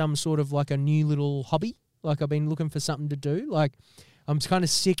itching for some sort of like a new little hobby. Like I've been looking for something to do. Like I'm kind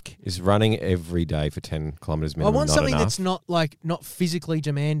of sick. Is running every day for 10 kilometers minimum I want not something enough? that's not physically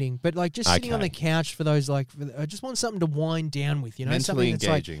demanding, but like just sitting on the Okay. couch for those I just want something to wind down with, you know, Mentally something that's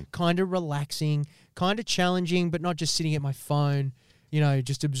engaging. like kind of relaxing, kind of challenging, but not just sitting at my phone, you know,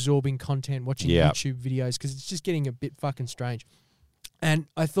 just absorbing content, watching Yeah. YouTube videos, because it's just getting a bit fucking strange. And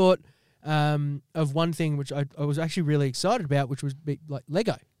I thought of one thing which I was actually really excited about, which was like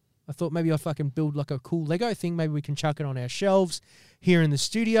Lego. I thought maybe I'd fucking build like a cool Lego thing. Maybe we can chuck it on our shelves here in the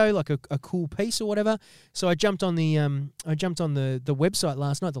studio, like a cool piece or whatever. So I jumped on the website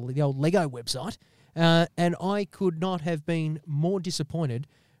last night, the old Lego website, and I could not have been more disappointed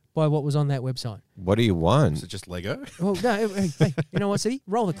by what was on that website. What do you want? Is it just Lego? Oh no! Hey, you know what, City?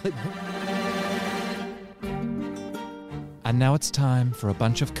 Roll the clip, mate. And now it's time for A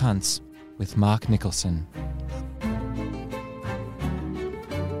Bunch of Cunts with Mark Nicholson.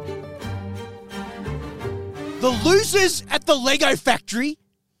 The losers at the Lego factory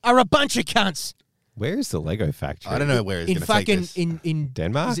are a bunch of cunts. Where is the Lego factory? I don't know where it's In going to take fucking this. in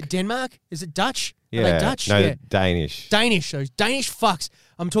Denmark? Is it Denmark? Is it Dutch? Are Yeah. they Dutch? No, Yeah. Danish. Danish, those Danish fucks.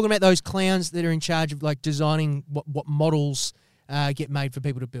 I'm talking about those clowns that are in charge of like designing what models get made for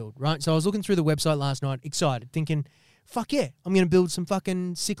people to build, right? So I was looking through the website last night, excited, thinking, fuck yeah, I'm going to build some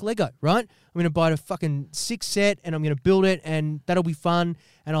fucking sick Lego, right? I'm going to buy a fucking sick set and I'm going to build it and that'll be fun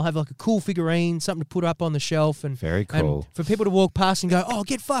and I'll have like a cool figurine, something to put up on the shelf. And Very and cool. for people to walk past and go, oh,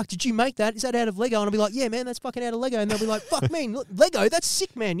 get fucked, did you make that? Is that out of Lego? And I'll be like, yeah, man, that's fucking out of Lego. And they'll be like, fuck me, look, Lego, that's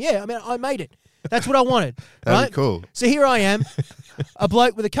sick, man. Yeah, I mean, I made it. That's what I wanted. That'd right? be cool. So here I am, a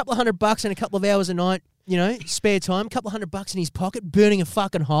bloke with a couple of $100 and a couple of hours a night, you know, spare time, a couple of $100 in his pocket, burning a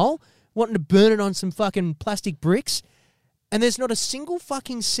fucking hole, wanting to burn it on some fucking plastic bricks. And there's not a single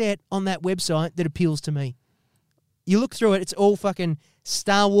fucking set on that website that appeals to me. You look through it, it's all fucking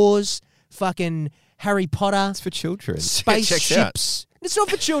Star Wars, fucking Harry Potter, It's for children. spaceships. It's not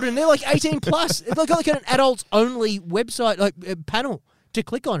for children. They're like 18 plus. It's like an adults only website, like panel to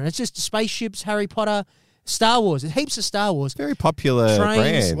click on. And it's just spaceships, Harry Potter, Star Wars. There's heaps of Star Wars. Very popular Trains.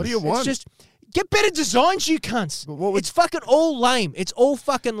 brand. What do you want? It's just get better designs, you cunts. But what would- It's fucking all lame. It's all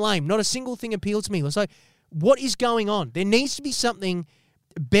fucking lame. Not a single thing appeals to me. It's like, what is going on? There needs to be something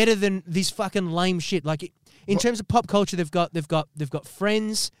better than this fucking lame shit. Like in terms of pop culture, they've got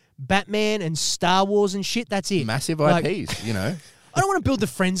Friends, Batman, and Star Wars and shit. That's it. Massive Like, IPs, you know. I don't want to build the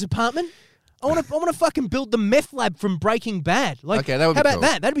Friends apartment. I want to fucking build the meth lab from Breaking Bad. Like, Okay, that would how be about cool.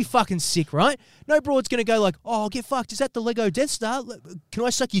 that? That'd be fucking sick, right? No broad's gonna go like, oh, get fucked. Is that the Lego Death Star? Can I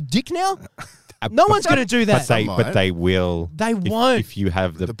suck your dick now? No one's gonna do that. But they will. They won't. If you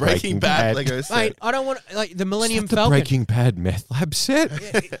have the, The Breaking Bad Lego set. Mate, I don't want like the Millennium the Falcon. Breaking Bad meth lab set.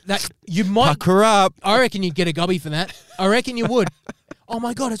 That you might. Pucker up. I reckon you'd get a gobby for that. I reckon you would. Oh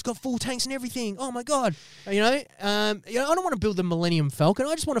my god, it's got full tanks and everything. Oh my god, I don't want to build the Millennium Falcon.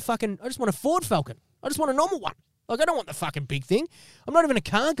 I just want a Ford Falcon. I just want a normal one. Like I don't want the fucking big thing. I'm not even a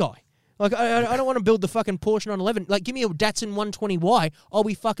car guy. Like I don't want to build the fucking Porsche 911. Like give me a Datsun 120Y. I'll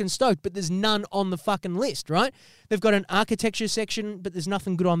be fucking stoked. But there's none on the fucking list, right? They've got an architecture section, but there's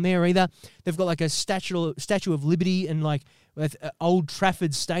nothing good on there either. They've got like a Statue of Liberty and like with Old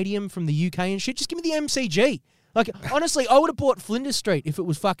Trafford Stadium from the UK and shit. Just give me the MCG. Like, honestly, I would have bought Flinders Street if it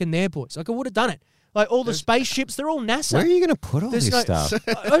was fucking there, boys. Like, I would have done it. Like, all the spaceships, they're all NASA. Where are you going to put all There's this stuff?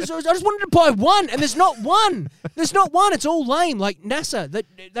 I just wanted to buy one, and there's not one. There's not one. It's all lame. Like, NASA,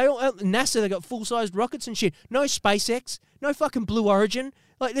 they got full-sized rockets and shit. No SpaceX, no fucking Blue Origin.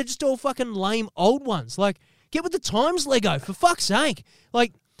 Like, they're just all fucking lame old ones. Like, get with the times, Lego, for fuck's sake.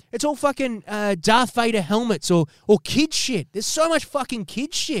 Like, it's all fucking Darth Vader helmets or kid shit. There's so much fucking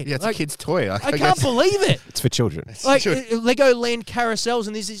kid shit. Yeah, it's like, a kid's toy. I can't believe it. It's for children. Like Legoland carousels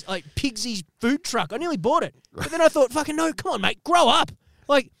and there's this like Pigsy's food truck. I nearly bought it, but then I thought, fucking no, come on, mate, grow up.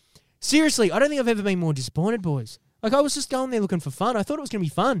 Like seriously, I don't think I've ever been more disappointed, boys. Like I was just going there looking for fun. I thought it was going to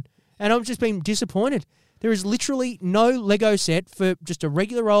be fun, and I've just been disappointed. There is literally no Lego set for just a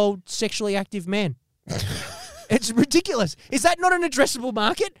regular old sexually active man. It's ridiculous. Is that not an addressable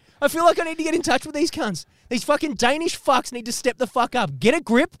market? I feel like I need to get in touch with these cunts. These fucking Danish fucks need to step the fuck up, get a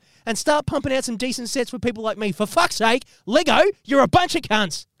grip, and start pumping out some decent sets for people like me. For fuck's sake, Lego, you're a bunch of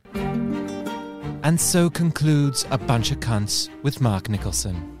cunts. And so concludes A Bunch of Cunts with Mark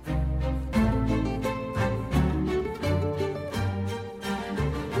Nicholson.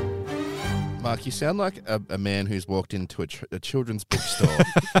 Mark, you sound like a man who's walked into a children's bookstore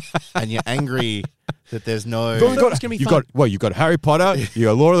and you're angry that there's no... It's going to be fun. You've got Harry Potter, you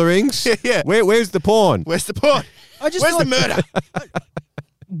got Lord of the Rings. Yeah. Where's the porn? Where's the point? I just Where's the thought- murder?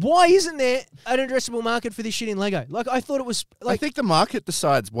 Why isn't there an addressable market for this shit in Lego? Like, I thought it was... I like. think the market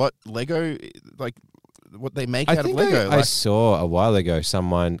decides what Lego, like, what they make I out of think Lego. I saw a while ago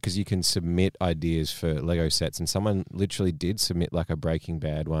someone, because you can submit ideas for Lego sets, and someone literally did submit like a Breaking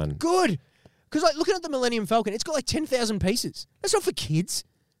Bad one. Good. Because, like, looking at the Millennium Falcon, it's got like 10,000 pieces. That's not for kids.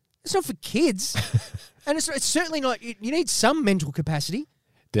 It's not for kids. And it's certainly not... You need some mental capacity.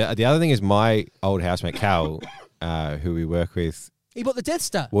 The other thing is my old housemate, Cal, who we work with, He bought the Death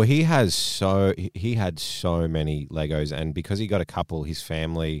Star. well, he had so many Legos, and because he got a couple, his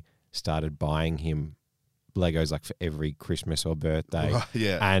family started buying him Legos like for every Christmas or birthday.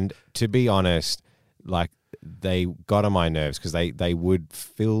 Yeah. And to be honest, like they got on my nerves because they would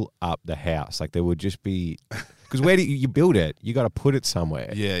fill up the house. Like there would just be, because where do you build it? You got to put it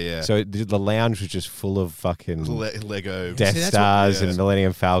somewhere. Yeah, yeah. So the lounge was just full of fucking Lego. Death See, that's Stars what- and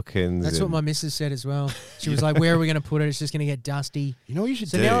Millennium Falcons. That's what and- my missus said as well. She was like, where are we going to put it? It's just going to get dusty. You know what you should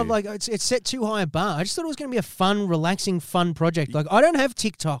So do? now I'm like, it's set too high a bar. I just thought it was going to be a fun, relaxing, fun project. Like, I don't have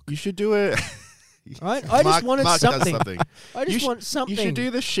TikTok, you should do it. right? I just wanted Mark does something. I just want something. You should do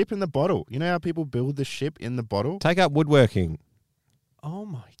the ship in the bottle. You know how people build the ship in the bottle? Take up woodworking. Oh,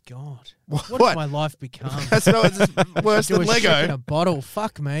 my God. What? What has my life become? That's not it's worse Do than a ship in Lego. a bottle.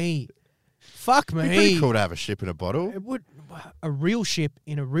 Fuck me. Fuck It'd be pretty me. cool to have a ship in a bottle. It would... A real ship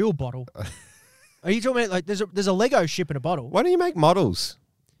in a real bottle. Are you talking about, like, there's a Lego ship in a bottle? Why don't you make models?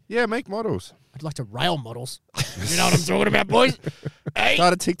 Yeah, make models. I'd like to rail models. You know what I'm talking about, boys? Hey,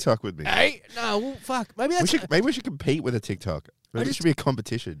 Start a TikTok with me. hey. No, well, fuck. Maybe that's... Maybe we should compete with a TikTok. Maybe it just- should be a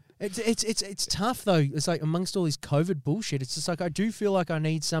competition. It's tough though. It's like amongst all this COVID bullshit, it's just like I do feel like I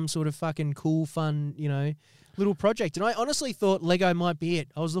need some sort of fucking cool, fun, little project. And I honestly thought Lego might be it.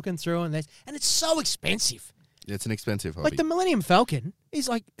 I was looking through and it's so expensive. It's an expensive hobby. Like the Millennium Falcon is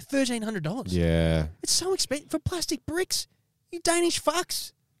like $1,300. Yeah. It's so expensive for plastic bricks. You Danish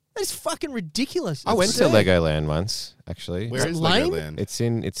fucks. That's fucking ridiculous. I went to Legoland once, actually. Where is lame? Legoland? It's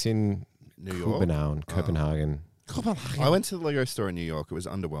in New York. Copenhagen. I went to the Lego store in New York. It was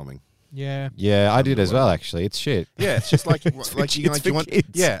underwhelming. Yeah. Yeah, I did as well. Actually, it's shit. Yeah, it's just like It's like you, it's like for you want. kids.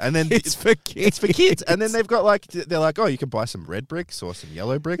 Yeah, and then It's for kids. it's for kids, and then they've got like they're like, oh, you can buy some red bricks or some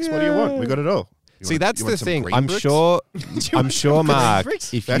yellow bricks. What do you want? We got it all. You See, want- that's you the want some thing. green I'm bricks? sure, Mark,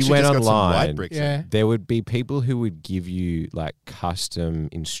 bricks? if They you actually went just got some white online, bricks. Yeah. there would be people who would give you like custom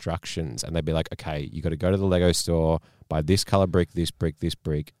instructions, and they'd be like, okay, you got to go to the Lego store, buy this color brick,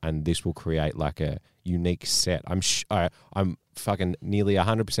 and this will create like a unique set. I'm fucking nearly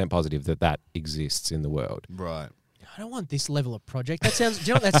 100% positive that exists in the world. Right. I don't want this level of project. That sounds. Do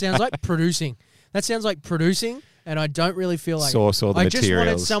you know what that sounds like? Producing. That sounds like producing, and I don't really feel like Source all the I just wanted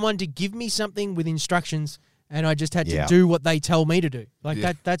materials. someone to give me something with instructions, and I just had to Yeah. do what they tell me to do. Like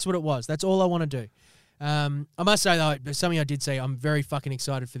Yeah. that's what it was. That's all I want to do. I must say though, something I did say, I'm very fucking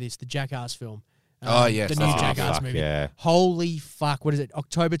excited for this. The Jackass film. Oh, yes, the that's new what I Jackass fuck, movie. yeah. Holy fuck! What is it?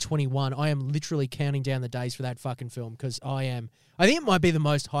 October 21. I am literally counting down the days for that fucking film because I think it might be the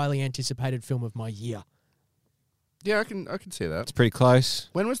most highly anticipated film of my year. Yeah, I can see that. It's pretty close.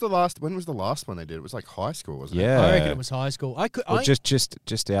 When was the last one they did? It was like high school, wasn't it? Yeah. I reckon it was high school. Or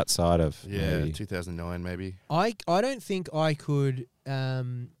just outside of. Yeah, maybe. 2009 maybe. I don't think I could,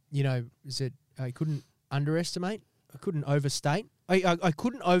 I couldn't underestimate, I couldn't overstate. I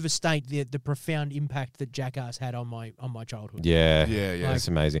couldn't overstate the profound impact that Jackass had on my childhood. Yeah. Yeah, yeah. It's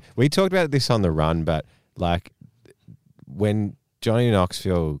amazing. We talked about this on the run, but like when Johnny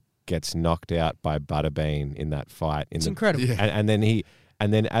Knoxville gets knocked out by Butterbean in that fight, It's incredible. Yeah. and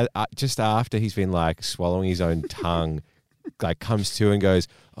then just after he's been like swallowing his own tongue, like comes to and goes,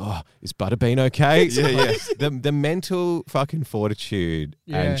 "Oh, is Butterbean okay?" Yeah, yeah. The mental fucking fortitude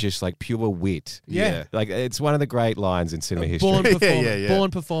Yeah. and just like pure wit. Yeah. Like it's one of the great lines in cinema history. Born performer. Yeah, yeah.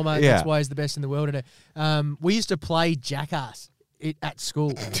 Born performer. Yeah. That's why he's the best in the world at it. We used to play Jackass at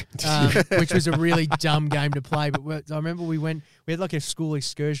school, which was a really dumb game to play. But I remember we had like a school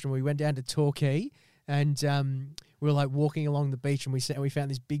excursion. We went down to Torquay and we were like walking along the beach and we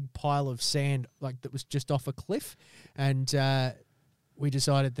found this big pile of sand like that was just off a cliff. And we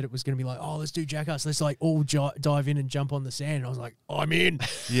decided that it was going to be like, oh, let's do Jackass. Let's like all dive in and jump on the sand. And I was like, I'm in.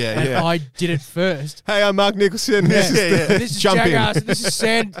 Yeah, And yeah. I did it first. Hey, I'm Mark Nicholson. This is the This is jump in. Jackass. This is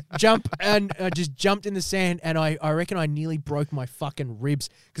sand jump, and I just jumped in the sand, and I reckon I nearly broke my fucking ribs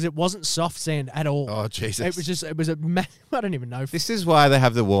because it wasn't soft sand at all. Oh, Jesus. It was a I don't even know. This is why they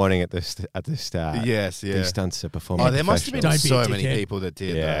have the warning at the start. Yes, yeah. These stunts are performed. Oh, there must have been Don't be a so many dickhead. people that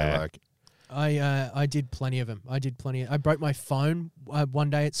did Yeah. that. Like, I did plenty of them. I broke my phone one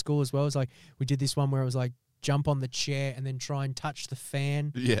day at school as well. It was like we did this one where it was like jump on the chair and then try and touch the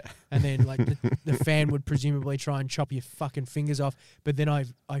fan. yeah. And then like the fan would presumably try and chop your fucking fingers off. But then I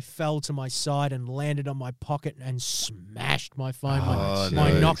fell to my side and landed on my pocket and smashed my phone, Oh,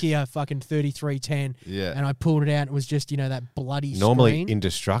 my no. Nokia fucking 3310. Yeah. And I pulled it out. It was just, that bloody Normally screen.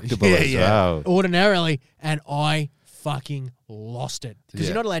 indestructible Yeah, as yeah. well. Ordinarily. And I fucking lost it. Because Yeah.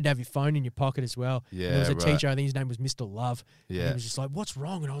 you're not allowed to have your phone in your pocket as well. And there was a Yeah, right. teacher, I think his name was Mr. Love. And Yeah. he was just like, what's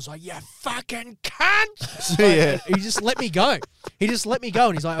wrong? And I was like, you fucking cunt. Yeah. He just let me go. He just let me go.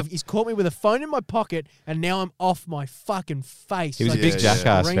 And he's like, he's caught me with a phone in my pocket and now I'm off my fucking face. He was a Like, big Yeah, yeah.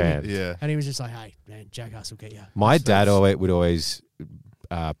 Jackass screaming. fan. Yeah. And he was just like, hey, man, Jackass will get you. My dad would always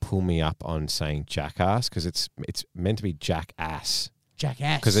pull me up on saying Jackass because it's meant to be Jackass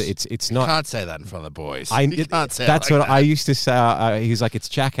Jackass. because it's not. Can't say that in front of the boys. I You can't say it that's like what that. I used to say. He's like, it's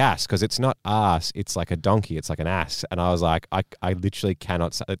Jackass because it's not ass. It's like a donkey. It's like an ass. And I was like, I literally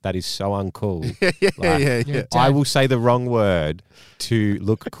cannot say that. Is so uncool. yeah, Like, yeah. Yeah. I Dad. will say the wrong word to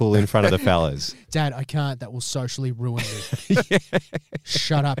look cool in front of the fellas. Dad, I can't. That will socially ruin me.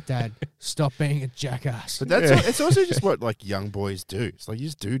 Shut up, Dad. Stop being a jackass. But that's it's also just what like young boys do. It's like you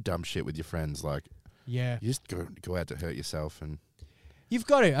just do dumb shit with your friends. Like Yeah. you just go out to hurt yourself and You've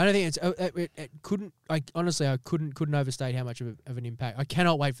got to. I don't think it's. It couldn't. I honestly, I couldn't overstate how much of an impact. I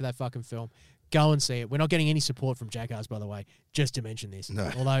cannot wait for that fucking film. Go and see it. We're not getting any support from Jackass, by the way. Just to mention this. No.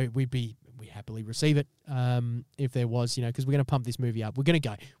 Although we happily receive it. If there was, because we're going to pump this movie up. We're going to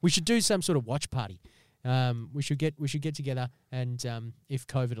go. We should do some sort of watch party. We should get together and if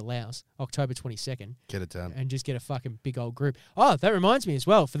COVID allows, October 22nd, get it done. and just get a fucking big old group. Oh, that reminds me as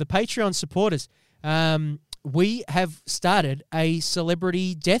well, for the Patreon supporters, we have started a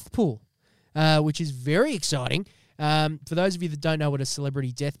celebrity death pool, which is very exciting. For those of you that don't know what a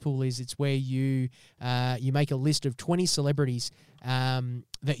celebrity death pool is, it's where you make a list of 20 celebrities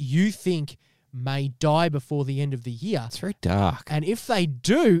that you think may die before the end of the year. It's very dark. And if they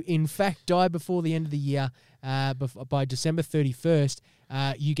do, in fact, die before the end of the year, by December 31st,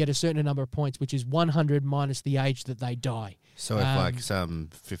 you get a certain number of points, which is 100 minus the age that they die. So if like some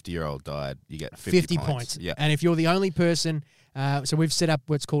 50-year-old died, you get 50 points. Yeah. And if you're the only person, so we've set up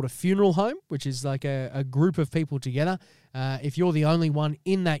what's called a funeral home, which is like a group of people together. If you're the only one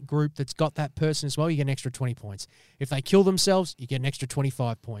in that group that's got that person as well, you get an extra 20 points. If they kill themselves, you get an extra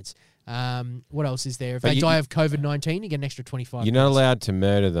 25 points. What else is there? If they die of COVID-19, you get an extra 25 You're points. not allowed to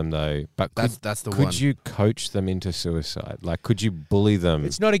murder them, though. But That's the could one. you coach them into suicide? Like, could you bully them?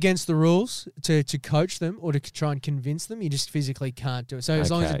 It's not against the rules to coach them or to try and convince them. You just physically can't do it. So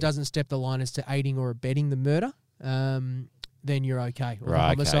as long as Okay. it doesn't step the line as to aiding or abetting the murder, then you're okay. Or the Right,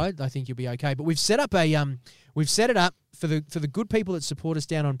 homicide, I think you'll be okay. But we've set up we've set it up for the good people that support us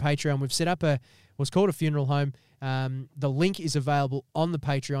down on Patreon. We've set up what's called a funeral home. The link is available on the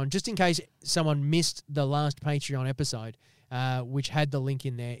Patreon, just in case someone missed the last Patreon episode, which had the link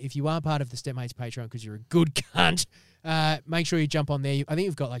in there. If you are part of the Stepmates Patreon because you're a good cunt, make sure you jump on there. I think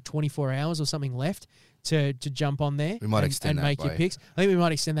you've got like 24 hours or something left to jump on there. We might extend and that make your by- picks. I think we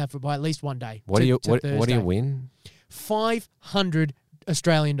might extend that by at least one day. what to- do you to what do you Thursday. win? 500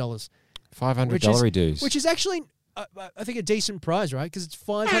 Australian dollars, $500 dues. which is actually I think a decent prize, right? Because it's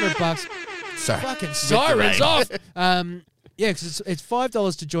 $500. Sorry. Fucking sirens off. Yeah, because it's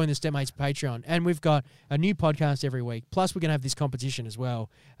 $5 to join the Stepmates Patreon, and we've got a new podcast every week. Plus, we're gonna have this competition as well.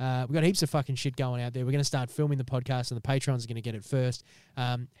 We've got heaps of fucking shit going out there. We're gonna start filming the podcast, and the Patrons are gonna get it first.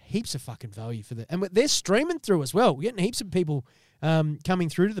 Heaps of fucking value for and they're streaming through as well. We're getting heaps of people coming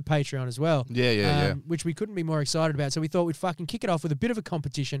through to the Patreon as well. Yeah. Which we couldn't be more excited about. So we thought we'd fucking kick it off with a bit of a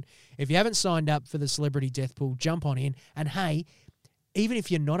competition. If you haven't signed up for the Celebrity Death Pool, jump on in. And hey, even if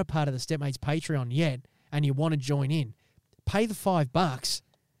you're not a part of the Stepmates Patreon yet and you want to join in, pay the $5,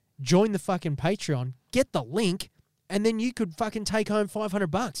 join the fucking Patreon, get the link, and then you could fucking take home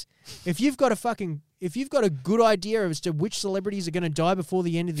 $500. If you've got a good idea as to which celebrities are going to die before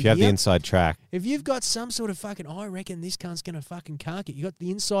the end of the if you have year, the inside track. if you've got some sort of fucking, I reckon this cunt's going to fucking cark it. You got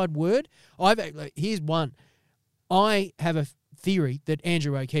the inside word. Here's one. I have a theory that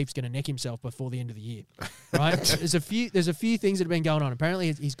Andrew O'Keefe's going to neck himself before the end of the year. Right? There's a few things that have been going on.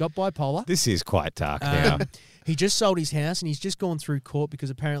 Apparently, he's got bipolar. This is quite dark now. He just sold his house and he's just gone through court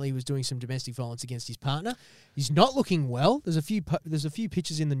because apparently he was doing some domestic violence against his partner. He's not looking well. There's a few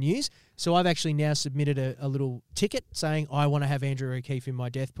pictures in the news. So I've actually now submitted a little ticket saying I want to have Andrew O'Keefe in my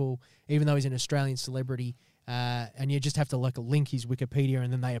death pool, even though he's an Australian celebrity. And you just have to link his Wikipedia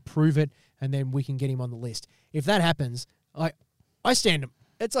and then they approve it and then we can get him on the list. If that happens, I stand him.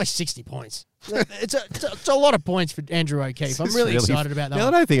 It's like 60 points. It's a lot of points for Andrew O'Keefe. I'm really excited about that Now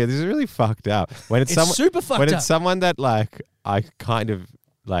one. that I think of it, this is really fucked up. When it's, It's super fucked when up. it's someone that I kind of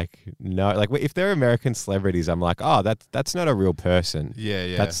know, if they're American celebrities, I'm like, oh, that's not a real person.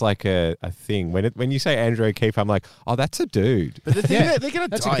 Yeah. That's like a thing. When you say Andrew O'Keefe, I'm like, oh, that's a dude. But the thing Yeah, they're going to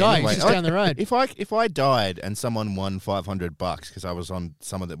that's die a guy. anyway. He's just down the road. If I died and someone won $500 because I was on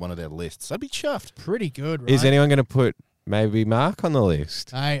one of their lists, I'd be chuffed. Pretty good, right? Is anyone going to put maybe Mark on the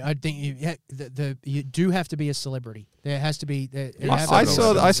list? I think you do have to be a celebrity. There has to be. I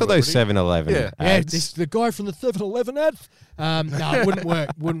saw those 7-Eleven Yeah. ads. The guy from the 7-Eleven ad. No, it wouldn't work.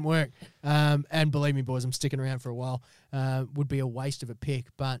 Wouldn't work. And believe me, boys, I'm sticking around for a while. Would be a waste of a pick,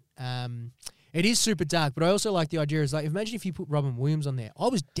 but it is super dark. But I also like the idea is imagine if you put Robin Williams on there. I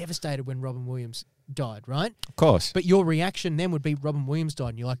was devastated when Robin Williams died, right? Of course. But your reaction then would be Robin Williams died,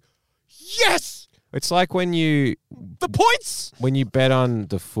 and you're like, yes, It's like when you points. bet on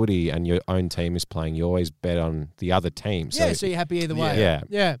the footy and your own team is playing, you always bet on the other team. So So you're happy either way.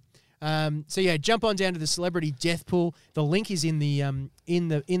 Yeah. So jump on down to the Celebrity Death Pool. The link is in the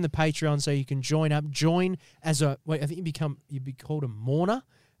Patreon, so you can join up. Join as I think you'd be called a mourner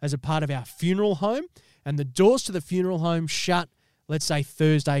as a part of our funeral home, and the doors to the funeral home shut. Let's say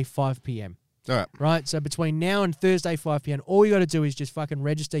Thursday 5 p.m. All right. Right, so between now and Thursday 5 p.m., all you got to do is just fucking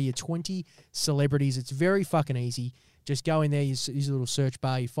register your 20 celebrities. It's very fucking easy. Just go in there, use a little search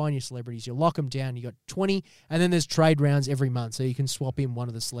bar, you find your celebrities, you lock them down, you got 20, and then there's trade rounds every month, so you can swap in one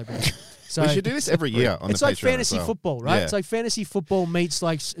of the celebrities. So We should do this every year on it's the like Patreon fantasy as well. football, right? Yeah. It's like fantasy football meets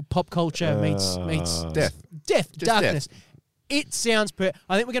pop culture meets Death. death, Just darkness. It sounds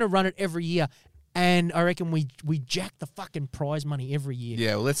I think we're going to run it every year, and I reckon we jack the fucking prize money every year.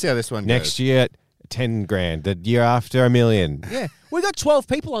 Yeah, well, let's see how this one next goes. year, 10 grand. The year after, $1 million. Yeah, we've got 12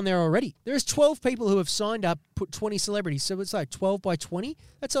 people on there already. There's 12 people who have signed up, put 20 celebrities. So it's like 12 by 20.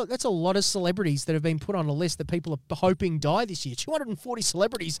 That's a lot of celebrities that have been put on a list that people are hoping die this year. 240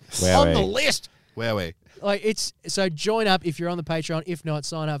 celebrities on the list. Where are we? Like it's so join up if you're on the Patreon. If not,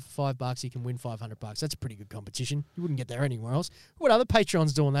 sign up for $5. You can win $500. That's a pretty good competition. You wouldn't get there anywhere else. What other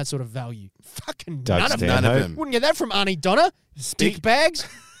Patrons doing that sort of value? Fucking Doug none of them. None of Stanhope. them. Wouldn't get that from Arnie Donna. Dick bags.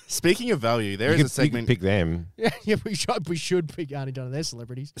 Speaking of value, there You is could- a you could segment. pick them. Yeah, we should pick Arnie Donna. They're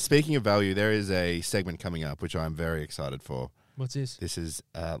celebrities. Speaking of value, there is a segment coming up which I'm very excited for. What's this? This is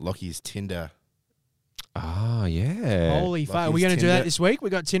Lockie's Tinder. Ah, yeah. Holy fuck! Are Lucky's we going to do that Tinder. this week? We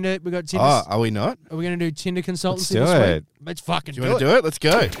got Tinder. We got Tinder. Oh, are we not? Are we going to do Tinder consultancy Let's do this it. week? Let's fucking Do you want to do it? Let's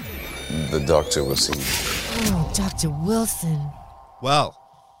go. The doctor will see you. Oh, Dr. Wilson. Well,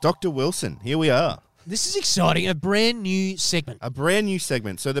 Dr. Wilson, here we are. This is exciting. A brand new segment. A brand new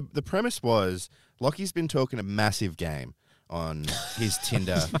segment. So the premise was Lockie's been talking a massive game on his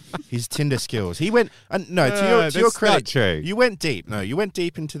Tinder skills. He went to your that's not credit. true. You went deep. No, you went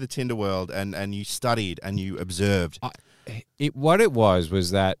deep into the Tinder world and you studied and you observed. What it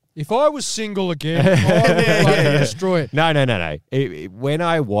was that If I was single again, I would fucking destroy it. no. When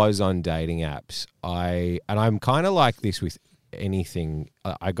I was on dating apps, I'm kind of like this with anything.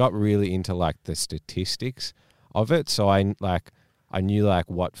 I got really into like the statistics of it, so I knew like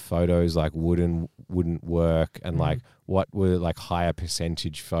what photos like wouldn't work, and like what were like higher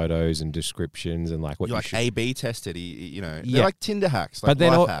percentage photos and descriptions, and like what You you like should. A/B tested. They're Yeah. like Tinder hacks, like But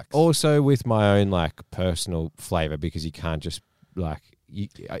then life hacks. also with my own like personal flavor, because you can't just like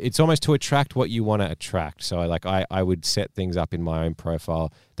it's almost to attract what you want to attract. So I would set things up in my own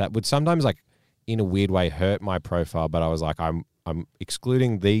profile that would sometimes like in a weird way hurt my profile, but I was like I'm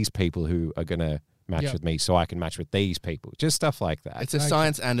excluding these people who are gonna match Yeah. with me so I can match with these people. Just stuff like that. It's a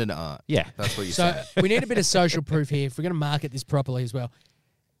science and an art. Yeah. That's what you So say. we need a bit of social proof here. If we're going to market this properly as well,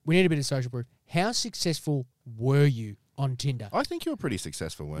 we need a bit of social proof. How successful were you on Tinder? I think you were pretty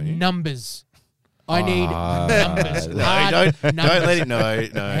successful, weren't you? Numbers. I need numbers. No, Hard don't numbers. let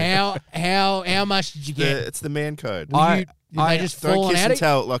it. No. How much did you get? It's the man code. Were you, did I- they just Don't falling kiss out and of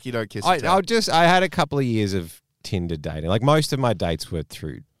tell, Lockie. Don't kiss and tell. I had a couple of years of Tinder dating. Like most of my dates were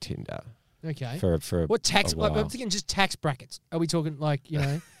through Tinder Okay. for What tax? a Like, while. I'm thinking just tax brackets. Are we talking like,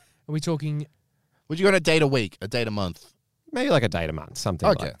 are we talking Would you go on a date a week, a date a month? Maybe like a date a month, something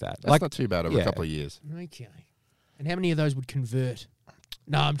Okay. like that. That's Like not too bad over a yeah. couple of years. okay? And how many of those would convert?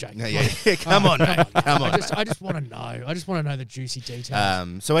 No, I'm joking. Yeah. Come on, mate. Come on. I just want to know. I just want to know the juicy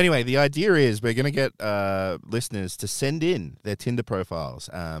details. So anyway, the idea is we're going to get listeners to send in their Tinder profiles,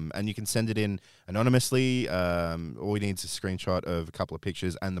 and you can send it in anonymously. All we need is a screenshot of a couple of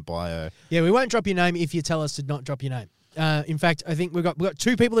pictures and the bio. Yeah, we won't drop your name if you tell us to not drop your name. In fact, I think we've got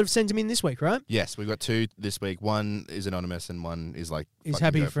two people that have sent them in this week, right? Yes, we've got two this week. One is anonymous, and one is like He's fucking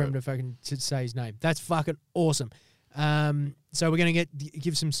happy go for him to fucking to say his name. That's fucking awesome. So we're gonna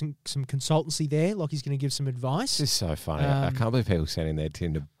give some consultancy there. Lockie's gonna give some advice. This is so funny. I can't believe people sending their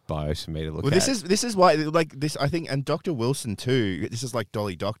Tinder bios for me to look Well, at. this is why like this. I think, and Dr. Wilson too. This is like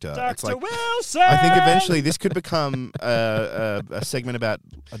Dolly Doctor. It's like, Wilson. I think eventually this could become a segment about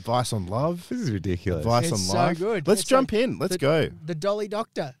advice on love. This is ridiculous. Advice It's on so life. good. Let's It's jump like in. Let's the- go. The Dolly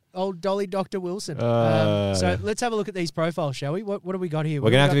Doctor, old Dolly Doctor Wilson. Uh, So let's have a look at these profiles, shall we? What do we got here?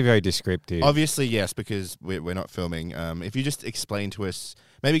 We're gonna have to be very descriptive. Obviously, yes, because we're not filming. If you just explain to us,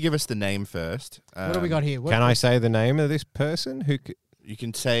 maybe give us the name first. What do we got here? What, Can I say the name of this person? You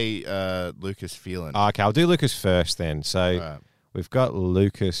can say Lucas Phelan. Okay, I'll do Lucas first then. So Right. we've got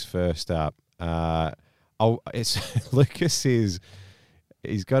Lucas first up. It's Lucas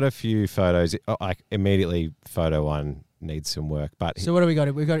he's got a few photos. Like immediately, photo one needs some work, but So what do we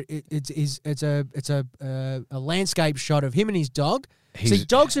got? We got it's a landscape shot of him and his dog. See,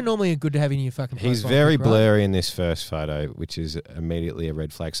 dogs are normally good to have in your fucking profile. he's very pic, right? blurry in this first photo, which is immediately a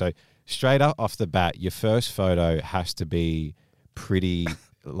red flag. So straight up off the bat, your first photo has to be pretty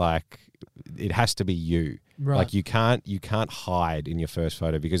like it has to be you. Right. Like you can't hide in your first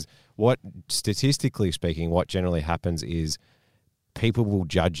photo, because what statistically speaking, what generally happens is people will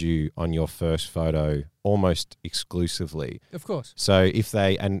judge you on your first photo almost exclusively. Of course. So if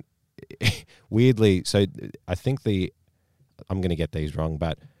they, and weirdly, so I think I'm going to get these wrong,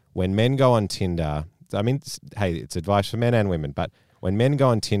 but when men go on Tinder, I mean, hey, it's advice for men and women, but when men go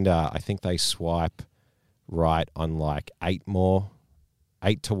on Tinder, I think they swipe right on like 8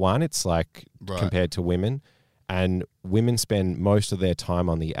 to 1. It's like Right. compared to women, and women spend most of their time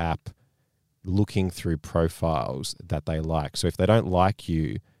on the app looking through profiles that they like. So if they don't like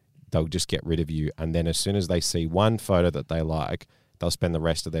you, they'll just get rid of you. And then as soon as they see one photo that they like, they'll spend the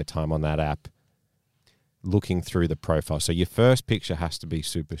rest of their time on that app looking through the profile. So your first picture has to be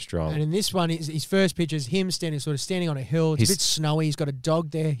super strong. And in this one, his first picture is him standing on a hill. It's He's- a bit snowy. He's got a dog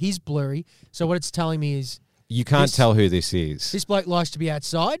there. He's blurry. So what it's telling me is You can't this- tell who this is. this bloke likes to be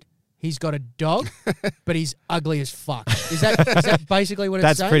outside. he's got a dog, but he's ugly as fuck. Is that basically what it's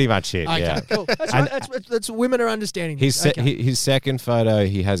That's saying? pretty much it. Okay, Yeah. cool. That's right. That's women are understanding this. His second photo,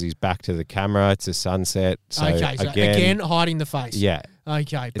 he has his back to the camera. It's a sunset. So, Okay, so again, hiding the face. yeah.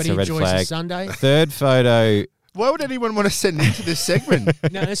 Okay, but It's he a red enjoys flag. his Sunday. Third photo. Why would anyone want to send into this segment?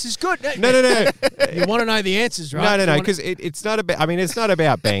 No, this is good. No. You want to know the answers, right? No, You wanna- because it's not about. I mean, it's not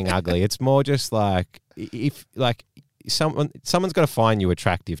about being ugly. It's more just like if someone's got to find you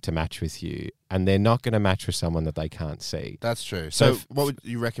attractive to match with you, and they're not going to match with someone that they can't see. That's true. So So, what would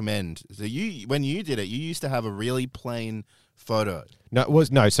you recommend? So when you did it, you used to have a really plain photo.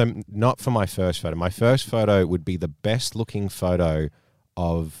 So not for my first photo. My first photo would be the best looking photo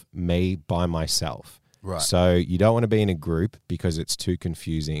of me by myself. Right. So you don't want to be in a group because it's too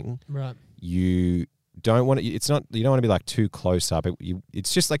confusing. Right. You don't want to. It's not. You don't want to be like too close up.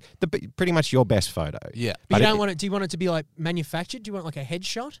 It's just like pretty much your best photo. Yeah. But you But don't want it. Do you want it to be like manufactured? Do you want like a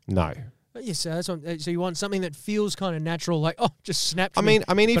headshot? No. Yes, so that's what, so you want something that feels kind of natural, like just snap. I mean,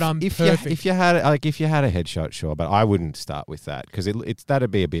 but I'm if perfect. you had a headshot, sure, but I wouldn't start with that because it's that'd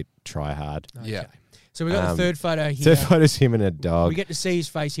be a bit try hard. Yeah. So we got the third photo here. Third photo's him and a dog. We get to see his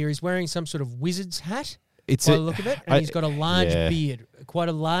face here. He's wearing some sort of wizard's hat. It's By the look of it, and he's got a large yeah. beard, quite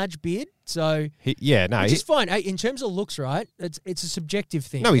a large beard. So which which is fine. In terms of looks, right? It's a subjective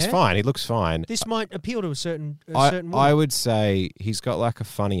thing. no, he's yeah? fine. He looks fine. This might appeal to a certain I woman. would say he's got like a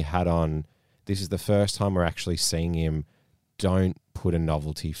funny hat on. This is the first time we're actually seeing him. Don't put a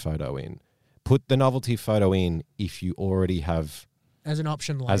novelty photo in. Put the novelty photo in if you already have as an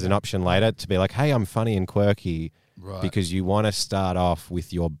option later. to be like, hey, I'm funny and quirky. Right. Because you want to start off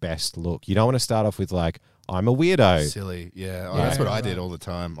with your best look. You don't want to start off with like, I'm a weirdo. Silly. Yeah. Yeah, That's what I right. did all the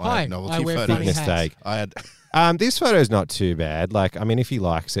time. Hi, I had novelty I wear photos. funny Big hats. mistake. I had This photo is not too bad. Like, I mean, if he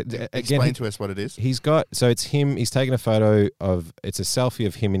likes it, explain to us what it is. he's got. So it's him. He's taking a photo of. It's a selfie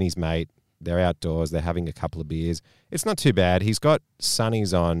of him and his mate. They're outdoors. They're having a couple of beers. It's not too bad. He's got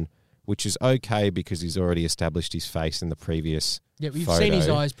sunnies on, which is okay because he's already established his face in the previous. Yeah, we've photo. seen his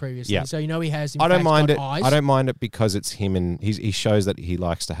eyes previously, Yeah. so you know he has. In I don't fact, mind got it. Eyes. I don't mind it because it's him and he shows that he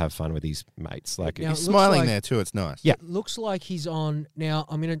likes to have fun with his mates. Like Now, He's it looks smiling like- there too. It's nice. Yeah. It looks like he's on. Now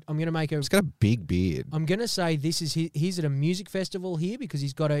I'm gonna make a. he's got a big beard. I'm gonna say this is he's at a music festival here because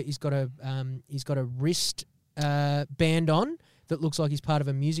he's got a wrist band on that looks like he's part of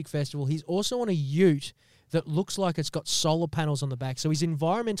a music festival. He's also on a ute that looks like it's got solar panels on the back. So he's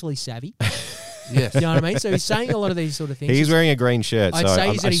environmentally savvy. Yes. You know what I mean? So he's saying a lot of these sort of things. He's wearing a green shirt, I'd so say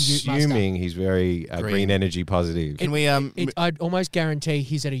I'm he's at a Ute muster. assuming he's very Green. green energy positive. Can we I'd almost guarantee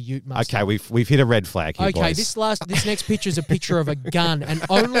he's at a ute muster. Okay, we've hit a red flag here, Okay, boys. this next picture is a picture of a gun, and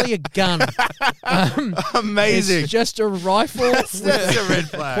only a gun. amazing. It's just a rifle That's a red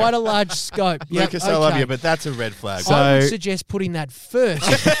flag. quite a large scope. Yep, Lucas, I love okay. you, but that's a red flag. I would So- suggest putting that first.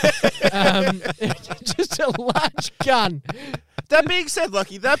 Just a large gun. That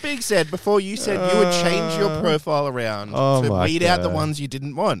being said, before you said you would change your profile around Oh to my weed out the God. ones you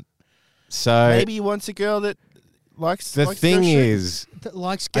didn't want. So Maybe he wants a girl that likes the likes thing their shit. is, That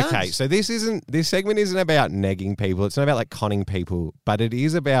likes guns. okay, so this segment isn't about negging people. It's not about like conning people, but it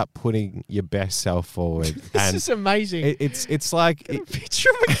is about putting your best self forward. This and is amazing. it's like Picture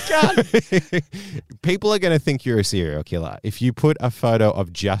of a gun. people are going to think you're a serial killer if you put a photo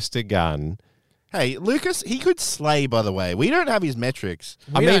of just a gun. Hey, Lucas, he could slay, by the way. We don't have his metrics.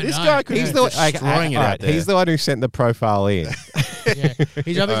 We don't this know. guy could He's be the- destroying it out there. He's the one who sent the profile in. Yeah,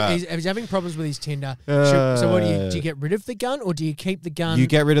 he's having problems with his Tinder. So what do you get rid of the gun or do you keep the gun? You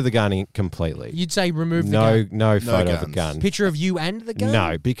get rid of the gun completely. You'd say remove the No, gun. no photo of the guns. gun. Picture of you and the gun.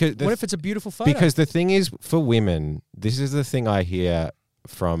 No, because What if it's a beautiful photo? because the thing is, for women, this is the thing I hear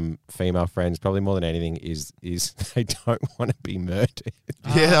from female friends, probably more than anything, is they don't want to be murdered.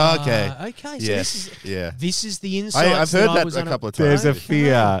 Yeah, okay. Okay. So Yes, yeah. this is the insight. I've heard I that was a couple of There's times. a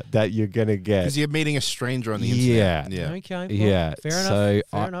fear that you're gonna get. Because you're meeting a stranger on the Yeah. internet. Yeah. Okay. well, Yeah, Fair enough. so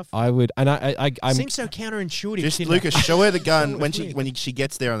fair enough. I would, and I'm Seems so counterintuitive. Just Tinder. Lucas, show her the gun when Weird. she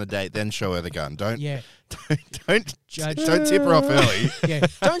gets there on the date. Then show her the gun. Don't Yeah. Judge. don't tip her off early. Yeah.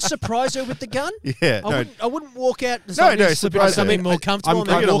 Don't surprise her with the gun. Yeah, I wouldn't walk out to No, something, no, slip surprise into something her. more comfortable and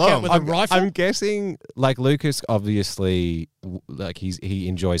then bring it walk out along. with a rifle. I'm guessing, like Lucas, obviously, like he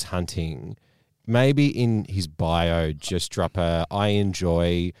enjoys hunting. Maybe in his bio, just drop I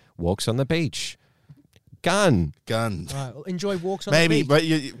enjoy walks on the beach. Gun. Gun. Right, well, enjoy walks on Maybe, the beach. but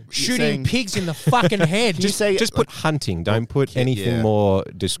you're Shooting saying, pigs in the fucking head. Can you say Just put hunting. Don't put anything yeah. more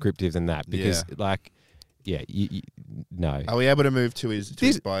descriptive than that because, Yeah. like, no. Are we able to move to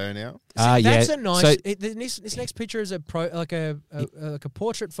his bio now? That's a nice. So, This next picture is a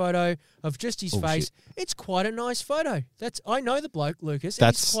portrait photo of just his face. Shit. It's quite a nice photo. I know the bloke, Lucas.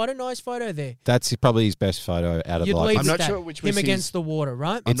 It's quite a nice photo there. That's probably his best photo out of You'd like. leave I'm with not that. sure which was him against the water,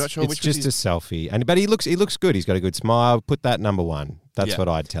 right? I'm not sure it's which was just a selfie, but he looks good. He's got a good smile. Put that number one. That's what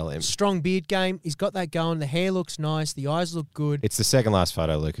I'd tell him. Strong beard game. He's got that going. The hair looks nice. The eyes look good. It's the second last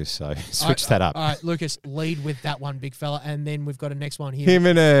photo, Lucas. So switch that up. All right, Lucas, lead with that one, big fella, and then we've got a next one here. Him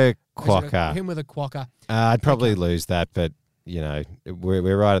in a quokka. Him with a quokka. I'd probably lose that, but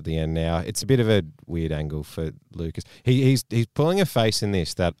we're right at the end now. It's a bit of a weird angle for Lucas. He's pulling a face in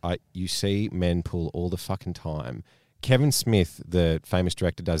this that you see men pull all the fucking time. Kevin Smith, the famous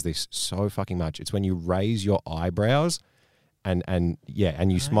director, does this so fucking much. It's when you raise your eyebrows and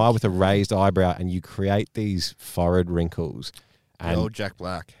you smile with a raised eyebrow and you create these forehead wrinkles. And old Jack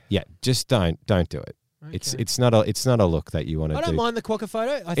Black. Yeah, just don't do it. Okay. It's not a look that you want to do. I don't mind the quokka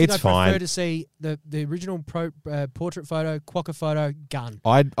photo. I think It's I'd prefer fine. to see the original portrait photo, quokka photo, gun.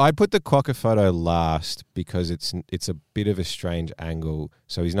 I'd put the quokka photo last because it's a bit of a strange angle.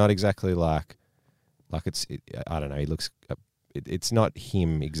 So he's not exactly like I don't know. He looks. It's not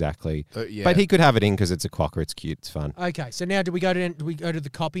him exactly, but he could have it in because it's a quokka. It's cute. It's fun. Okay, so now do we go to the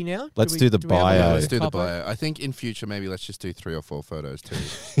copy now? Let's do the bio. Let's do the bio. I think in future maybe let's just do 3 or 4 photos too.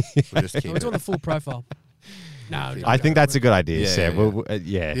 We'll just keep We're doing the full profile. No, I think that's a good idea, Sam.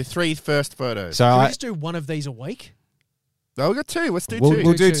 The 3 first photos. So Can we just do one of these a week? No, we got 2. Let's do 2.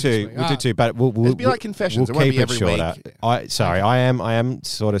 We'll do two 2. We'll do 2, but It'll be like confessions. We'll It won't keep be it every shorter. week. I am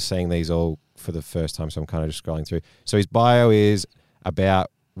sort of seeing these all for the first time, so I'm kind of just scrolling through. So his bio is about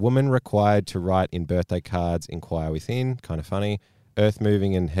woman required to write in birthday cards, inquire within, kind of funny. Earth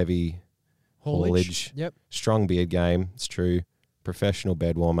moving and heavy haulage. Yep. Strong beard game, it's true. Professional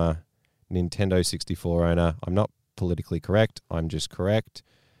bed warmer. Nintendo 64 owner. I'm not politically correct. I'm just correct.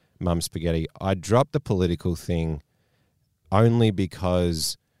 Mum spaghetti. I dropped the political thing only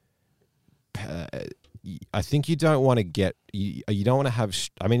because I think you don't want to get you don't want to have.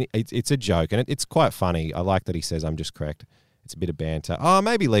 I mean, it's a joke and it's quite funny. I like that he says I'm just correct. It's a bit of banter. Oh,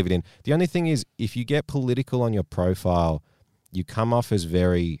 maybe leave it in. The only thing is, if you get political on your profile, you come off as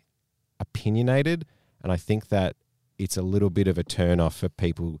very opinionated, and I think that it's a little bit of a turn off for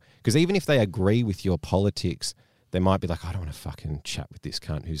people because even if they agree with your politics, they might be like, I don't want to fucking chat with this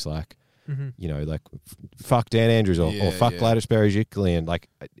cunt who's like, like fuck Dan Andrews or fuck Gladys Berejiklian. Like,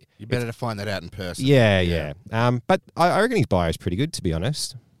 you better to find that out in person. Yeah. But I reckon his bio is pretty good, to be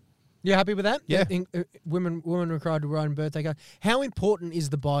honest. You happy with that? Yeah. Women required to write in birthday card. How important is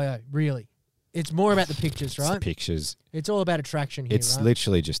the bio, really? It's more about the pictures, right? It's the pictures. It's all about attraction here, It's right?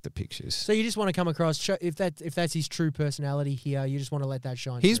 literally just the pictures. So you just want to come across, if that's his true personality here, you just want to let that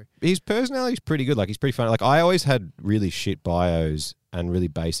shine through. His personality is pretty good. Like, he's pretty funny. Like, I always had really shit bios and really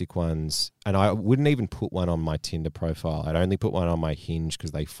basic ones, and I wouldn't even put one on my Tinder profile. I'd only put one on my Hinge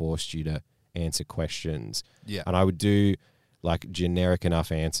because they forced you to answer questions. Yeah. And I would do like generic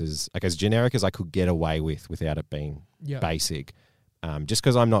enough answers, like as generic as I could get away with without it being basic. Just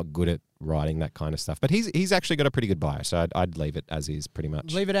because I'm not good at writing that kind of stuff. But he's actually got a pretty good bio, so I'd leave it as is pretty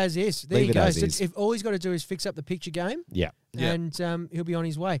much. Leave it as is. There Leave you it go. as So is. if all he's got to do is fix up the picture game, and he'll be on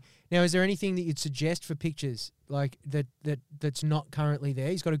his way. Now, is there anything that you'd suggest for pictures like that's not currently there?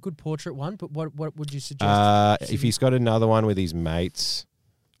 He's got a good portrait one, but what would you suggest? If he's got another one with his mates,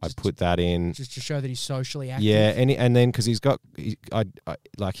 I'd put that in. Just to show that he's socially active. Yeah, and then because he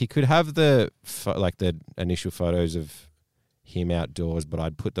could have the initial photos of him outdoors, but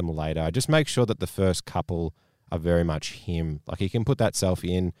I'd put them later. I just make sure that the first couple are very much him. Like, he can put that selfie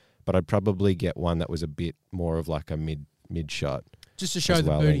in, but I'd probably get one that was a bit more of like a mid shot. Just to show as the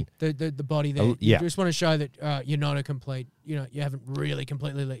well, booty, the body there. yeah. You just want to show that you're not a complete, you haven't really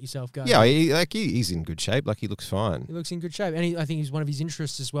completely let yourself go. Yeah, he's in good shape. Like, he looks fine. He looks in good shape. And I think one of his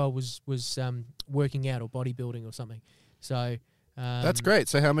interests as well was working out or bodybuilding or something. So that's great.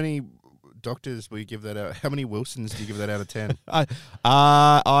 So how many doctors will you give that out? How many Wilsons do you give that out of 10?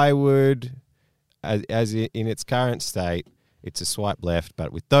 I would, as in its current state, it's a swipe left,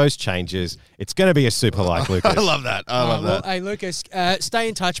 but with those changes, it's going to be a super like Lucas. I love that. I love that. Well, hey, Lucas, stay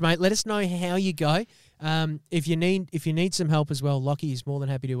in touch, mate. Let us know how you go. If you need some help as well, Lockie is more than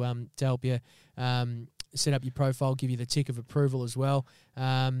happy to help you set up your profile, give you the tick of approval as well,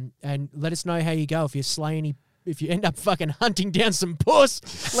 and let us know how you go. If you end up fucking hunting down some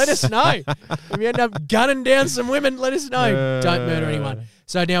puss, let us know. If you end up gunning down some women, let us know. Don't murder anyone.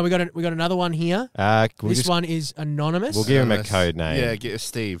 So now we got another one here. This one is anonymous. We'll give him a code name. Yeah, get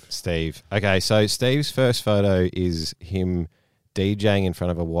Steve. Steve. Okay, so Steve's first photo is him DJing in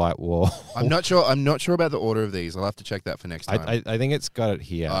front of a white wall. I'm not sure about the order of these. I'll have to check that for next time. I think it's got it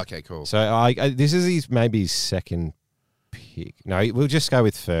here. Oh, okay, cool. So this is maybe his second pick. No, we'll just go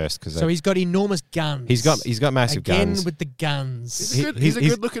with first because So he's got enormous guns. he's got massive Again guns. with the guns. He's a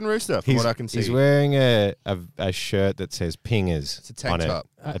good-looking rooster, from what I can see. He's wearing a shirt that says Pingers. It's a tank on top.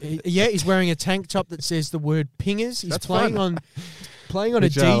 Yeah, he's wearing a tank top that says the word Pingers. He's That's playing fun. on a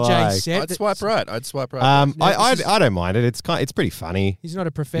Which I DJ like. set. I'd swipe right. It's I don't mind it. It's pretty funny. He's not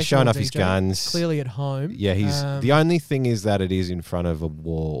a professional. He's showing off DJ, his guns. Clearly at home. Yeah, he's the only thing is that it is in front of a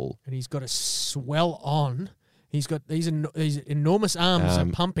wall. And he's got a swell on. He's got these enormous arms are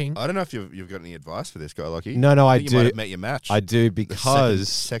pumping. I don't know if you've got any advice for this guy, Lockie. No, I think do. You might have met your match. I do The because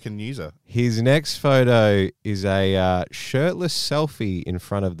second user. his next photo is a shirtless selfie in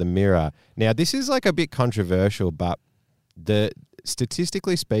front of the mirror. Now, this is like a bit controversial, but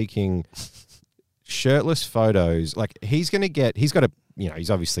statistically speaking, shirtless photos, like he's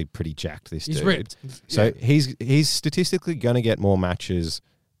obviously pretty jacked, this He's dude. ripped. So he's statistically going to get more matches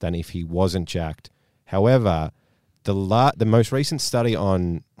than if he wasn't jacked. However, the most recent study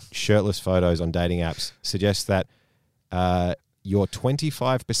on shirtless photos on dating apps suggests that you're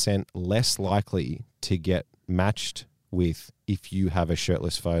 25% less likely to get matched with if you have a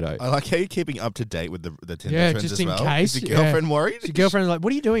shirtless photo. I like how you're keeping up to date with the Tinder Yeah, trends just as in well. case. Is your girlfriend worried? Your girlfriend's like,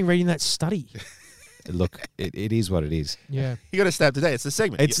 "What are you doing reading that study?" Look, it is what it is. Yeah. You got to stay up to date. It's the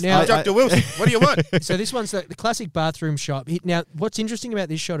segment. It's- Now- Dr. Wilson, what do you want? So this one's the classic bathroom shot. Now, what's interesting about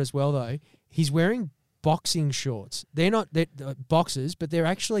this shot as well, though, he's wearing boxing shorts. They're boxers, but they're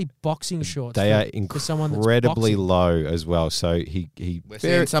actually boxing shorts. They are for someone that's incredibly boxing. low as well. So he We're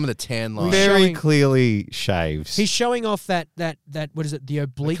seeing some of the tan lines. very showing- clearly shaves. He's showing off that what is it? The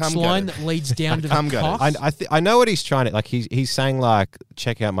obliques cum line gutter. that leads down to cum the gutter. cock. I know what he's trying to like. He's saying like,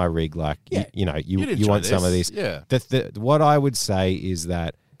 check out my rig. Like, Yeah. you didn't you try want some of this. this. Yeah. What I would say is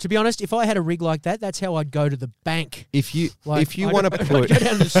that To be honest, if I had a rig like that, that's how I'd go to the bank. if you Like, if you I'd- want to I'd put go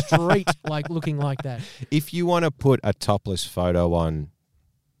down the street like looking like that. if you want to put a topless photo on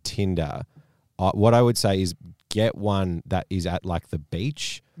Tinder, what I would say is get one that is at like the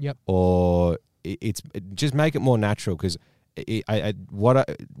beach. Yep. Or just make it more natural because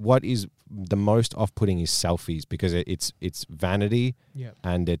what is the most off-putting is selfies because it's vanity Yep.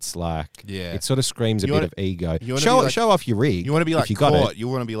 and it's like Yeah. it sort of screams a You bit wanna- of ego. you wanna Show be like- show off your rig. You want to be if like you got caught. it. You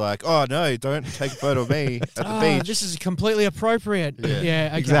want to be like, oh, no, don't take a photo of me at the Oh, beach. this is completely appropriate. Yeah,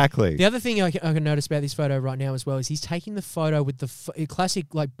 okay. Exactly. The other thing I can notice about this photo right now as well is he's taking the photo with the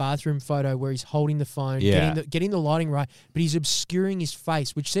classic like bathroom photo where he's holding the phone, Yeah. getting the lighting right, but he's obscuring his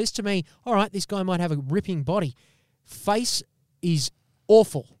face, which says to me, all right, this guy might have a ripping body. Face is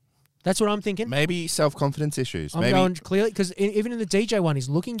awful. That's what I'm thinking. Maybe self-confidence issues. I'm Maybe going clearly because even in the DJ one, he's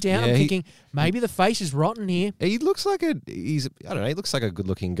looking down. Yeah, I'm he- thinking maybe the face is rotten here. He looks like he looks like a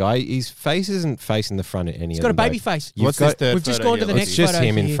good-looking guy. His face isn't facing the front of any He's of got a them, baby though. face. You've What's got- this third We've just photo gone to here? the It's next just photo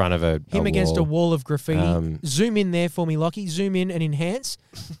him in here. front of a Him against a wall of graffiti. Zoom in there for me, Lockie. Zoom in and enhance.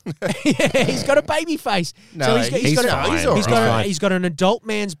 Yeah, he's got a baby face. No, so he's got fine. he's got fine. he's got an adult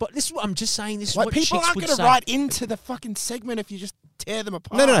man's body. This is what I'm just saying. This is Like, what people chicks aren't would going to say. write into the fucking segment if you just tear them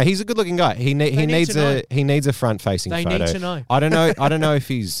apart. No. He's a good-looking guy. He need needs to a front-facing They photo. need to know. I don't know if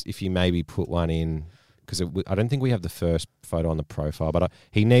he maybe put one in because I don't think we have the first photo on the profile, but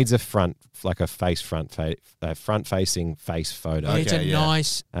he needs a front-facing face photo. He needs a Okay, yeah.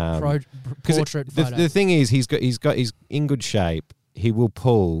 nice 'Cause portrait the photo. thing is, he's in good shape. He will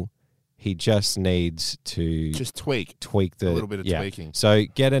pull. He just needs to Just tweak. tweak the A little bit of tweaking. So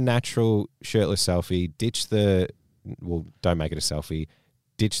get a natural shirtless selfie. Don't make it a selfie.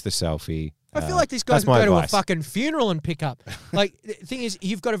 Ditch the selfie. I feel like this guy that's could my go to a advice. fucking funeral and pick up. Like, the thing is,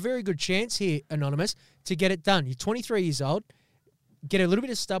 you've got a very good chance here, Anonymous, to get it done. You're 23 years old. Get a little bit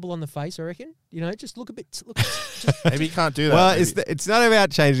of stubble on the face, I reckon. You know, just look a bit. Maybe you can't do that. Well, maybe. it's not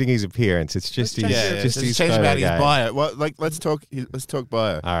about changing his appearance. It's just his Let's Just his change photo about his game. bio. Well, let's talk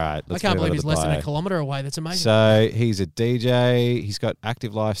bio. All right, I let's can't move on believe to he's the less than bio. a kilometre away. That's amazing. So he's a DJ. He's got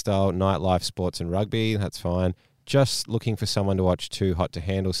active lifestyle, nightlife, sports, and rugby. That's fine. Just looking for someone to watch Too Hot to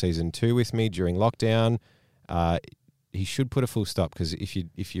Handle season 2 with me during lockdown. He should put a full stop because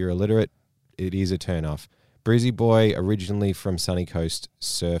if you're illiterate, it is a turn off. Brizzy boy, originally from Sunny Coast,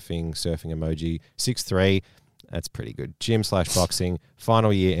 surfing emoji, 6'3". That's pretty good. Gym/boxing,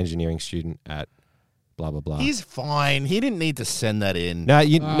 final year engineering student at blah blah blah. He's fine. He didn't need to send that in. No.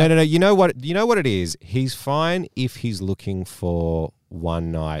 You know what it is. He's fine if he's looking for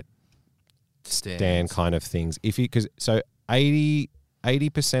one night stand kind of things. 80%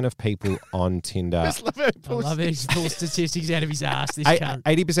 80% of people on Tinder. Just love how he I pulls- love it. He's pulled statistics out of his ass. This cunt.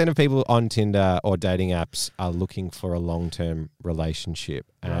 80% of people on Tinder or dating apps are looking for a long-term relationship,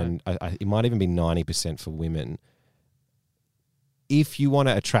 and it might even be 90% for women. If you want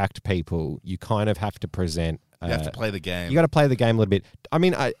to attract people, you kind of have to present. You have to play the game. You got to play the game a little bit. I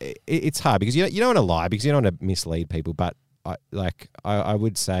mean, it's hard because you don't want to lie because you don't want to mislead people. But I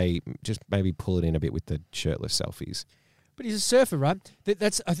would say just maybe pull it in a bit with the shirtless selfies. But he's a surfer, right?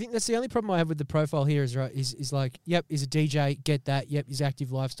 I think that's the only problem I have with the profile here is like, yep, he's a DJ, get that. Yep, he's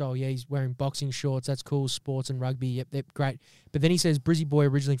active lifestyle. Yeah, he's wearing boxing shorts. That's cool. Sports and rugby. Yep, great. But then he says, Brizzy boy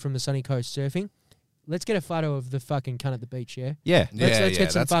originally from the sunny coast surfing. Let's get a photo of the fucking cunt at the beach, yeah? Yeah. Let's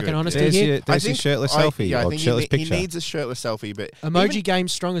get some that's fucking good. honesty here. There's your shirtless selfie I or think shirtless he picture. needs a shirtless selfie, but Emoji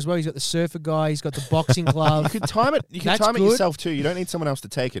game's strong as well. He's got the surfer guy. He's got the boxing glove. you could time it. You can That's time it good. yourself too. You don't need someone else to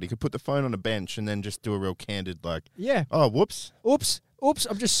take it. You could put the phone on a bench and then just do a real candid, like, Yeah. oh, whoops. Oops.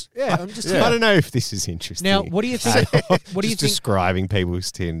 I'm just Yeah. I don't know if this is interesting. Now, what do you think? What do you Just think? describing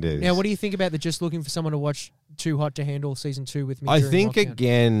people's Tinders. Now, what do you think about the just looking for someone to watch Too Hot to Handle season 2 with me? I during think lockdown?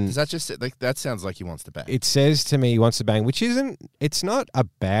 again, Does that just like that sounds like he wants to bang? it says to me he wants to bang, which it's not a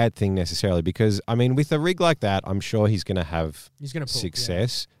bad thing necessarily because, I mean, with a rig like that, I'm sure he's going to have he's going to pull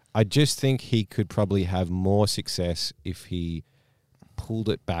success. I just think he could probably have more success if he pulled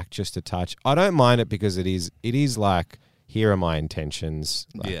it back just a touch. I don't mind it because it is like, here are my intentions.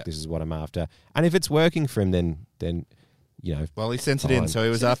 Like, this is what I'm after. And if it's working for him, then you know. Well, he sent it in, fine. so he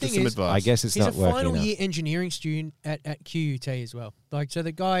was So the after thing some is, advice. I guess it's He's not a working final enough. year engineering student at QUT as well. Like, so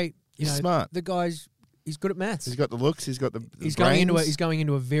the guy, He's smart. the guy's he's good at maths. He's got the looks. He's got the He's brains. going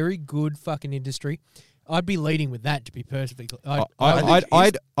into a very good fucking industry. I'd be leading with that to be perfectly.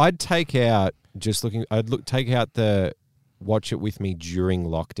 I'd take out just looking. Take out the watch it with me during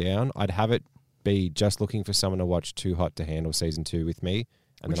lockdown. I'd have it be just looking for someone to watch Too Hot to Handle season 2 with me.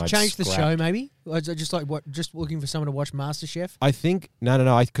 And Would then you I'd change the scrap- show maybe? Just like what? Just looking for someone to watch MasterChef. I think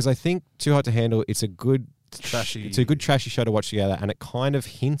no, because I think Too Hot to Handle. It's a good Trashy. It's a good trashy show to watch together, and it kind of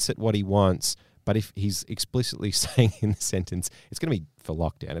hints at what he wants. But if he's explicitly saying in the sentence, it's going to be for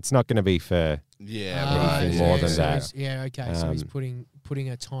lockdown. It's not going to be for. Yeah, anything right. more than so that. Okay, so he's putting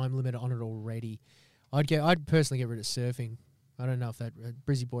a time limit on it already. I'd personally get rid of surfing. I don't know if that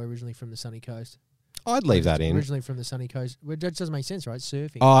Brizzy boy originally from the sunny coast. I'd leave that in. Originally from the sunny coast. Well, that doesn't make sense, right?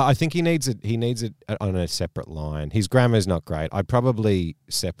 Surfing. I think he needs it. He needs it on a separate line. His grammar's not great. I'd probably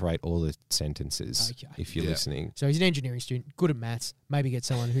separate all the sentences if you're listening. So he's an engineering student, good at maths. Maybe get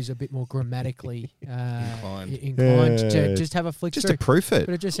someone who's a bit more grammatically inclined to just have a flick Just through. to proof it.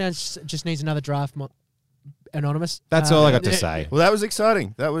 But it just needs another draft. Anonymous. That's all I got to say. Well, that was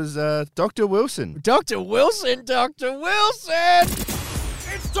exciting. That was Dr. Wilson. Dr. Wilson.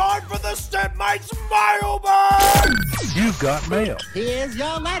 It's time for the Stepmates mailbag! You've got mail. Here's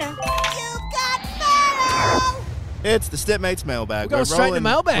your letter. You've got mail. It's the Stepmates mailbag. We're going straight to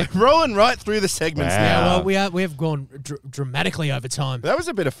mailbag. We're rolling right through the segments Wow. now. Yeah, well, we have gone dramatically over time. That was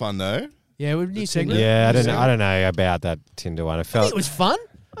a bit of fun, though. Yeah, we've new segment. Yeah, I don't know about that Tinder one. I think it was fun.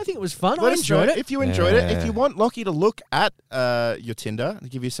 I Let us enjoyed know it. if you enjoyed it. If Yeah. you want Lockie to look at your Tinder and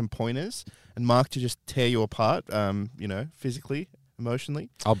give you some pointers, and Mark to just tear you apart, physically, emotionally.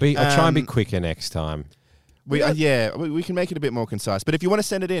 I'll try and be quicker next time. We can make it a bit more concise. But if you want to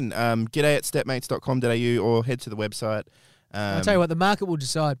send it in, g'day@stepmates.com.au or head to the website. I'll tell you what, the market will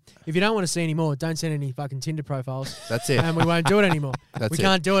decide. If you don't want to see any more, don't send any fucking Tinder profiles. That's it. And we won't do it anymore. That's we it.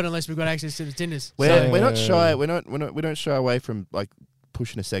 can't do it unless we've got access to the Tinders. We're not shy. We don't shy away from like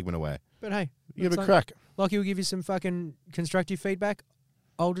pushing a segment away. But hey, You give it's a like- crack. Lockie will give you some fucking constructive feedback.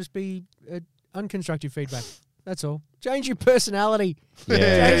 I'll just be unconstructive feedback. That's all. Change your personality. Yeah.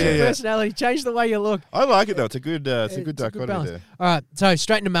 Change your personality. Change the way you look. I like it though. It's a good. It's a good It's a good dichotomy balance. there. All right, so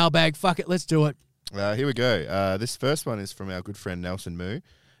straight into mailbag. Fuck it, let's do it. Here we go. This first one is from our good friend Nelson Moo.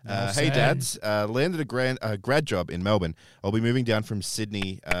 Nelson. Hey dads, landed a grad job in Melbourne. I'll be moving down from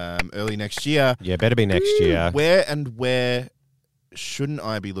Sydney early next year. Yeah, better be next year. Where shouldn't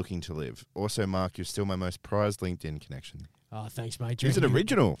I be looking to live? Also, Mark, you're still my most prized LinkedIn connection. Oh, thanks, mate. Is it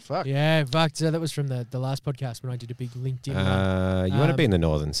original? Fuck. Yeah, fuck. So that was from the last podcast when I did a big LinkedIn run. You want to be in the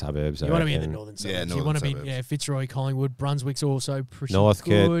northern suburbs. You want to be in the northern suburbs. Yeah, you northern want to be suburbs. Fitzroy, Collingwood, Brunswick's also pretty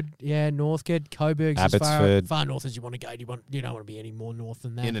Northcote. good. Yeah, Northcote, Coburg's as Abbotsford. far north as you want to go. You don't want to be any more north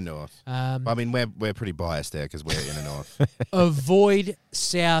than that. In the north. Um, I mean, we're pretty biased there because we're in the north. avoid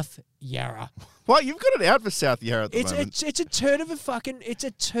South Yarra. What? You've got it out for South Yarra at the moment. It's a turd of a fucking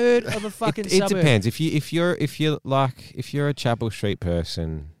It suburb. depends. If you're a Chapel Street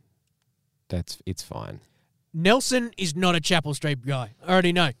person, it's fine. Nelson is not a Chapel Street guy. I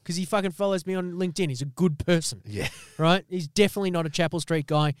already know because he fucking follows me on LinkedIn. He's a good person. Yeah. Right? He's definitely not a Chapel Street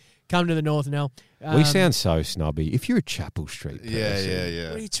guy. Come to the North, Nell. We sound so snobby. If you're a Chapel Street person, Yeah.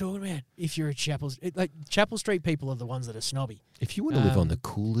 What are you talking about? If you're a Chapel Street people are the ones that are snobby. if you want to live on the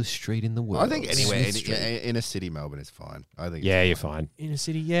coolest street in the world, I think anywhere Smith Street. in a city, Melbourne is fine. I think. Yeah, it's you're fine. In a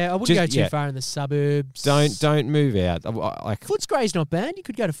city, yeah. I wouldn't go too far in the suburbs. Don't move out. Like Footscray's not bad. You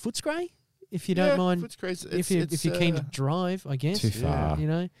could go to Footscray if you don't mind. Footscray's, If you're keen to drive, I guess. too far. You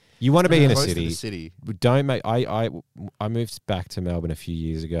know. you want to be in a close to city. the city. But don't make. I moved back to Melbourne a few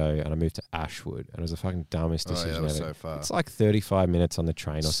years ago, and I moved to Ashwood, and it was the fucking dumbest Oh, decision yeah, that was ever. so far. It's like 35 minutes on the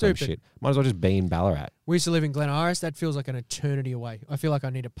train or some Stupid. shit. Might as well just be in Ballarat. We used to live in Glen Iris. That feels like an eternity away. I feel like I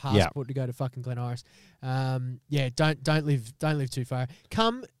need a passport to go to fucking Glen Iris. Yeah, don't live too far.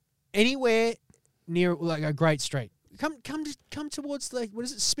 Come anywhere near like a great street. Come towards like what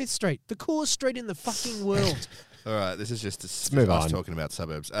is it, Smith Street, the coolest street in the fucking world. All right, this is just move us on. talking about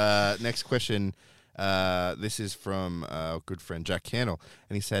suburbs. Next question. This is from our good friend Jack Cannell,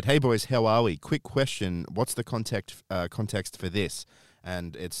 and he said, "Hey boys, how are we? Quick question: what's the context for this?"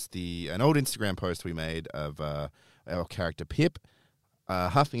 And it's an old Instagram post we made of our character Pip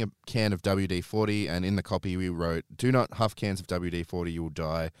huffing a can of WD-40, and in the copy we wrote, "Do not huff cans of WD-40, you will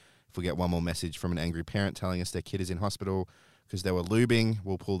die." If we get one more message from an angry parent telling us their kid is in hospital because they were lubing,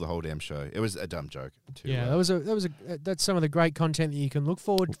 we'll pull the whole damn show. It was a dumb joke. That's some of the great content that you can look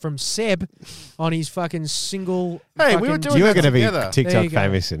forward from Seb on his fucking single. Hey, we were doing You are that going to be together. There TikTok you go.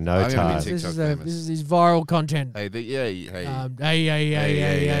 famous in no I'm gonna be time. TikTok This famous. is his viral content. Hey, hey. Hey.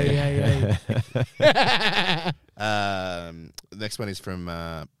 Next one is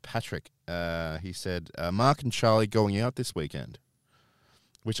from Patrick. He said, Mark and Charlie going out this weekend,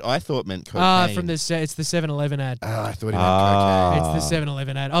 which I thought meant cocaine. It's the 7-Eleven ad. I thought he meant It's the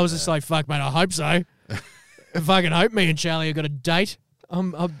 7-Eleven ad. I was just like, fuck, mate, I hope so. I fucking hope me and Charlie have got a date.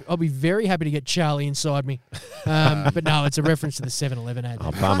 I'll be very happy to get Charlie inside me. But no, it's a reference to the 7-Eleven ad.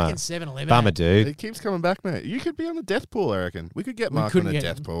 Oh, bummer. Fucking 7-Eleven Bummer, ad. dude. It keeps coming back, mate. You could be on the death pool, I reckon. We could get Mark on couldn't the get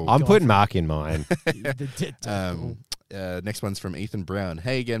death pool. I'm God. putting Mark in mine. Next one's from Ethan Brown.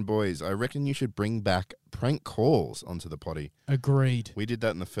 Hey again, boys. I reckon you should bring back prank calls onto the potty. Agreed. We did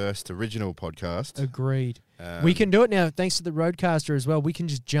that in the first original podcast. Agreed. We can do it now thanks to the Roadcaster as well. We can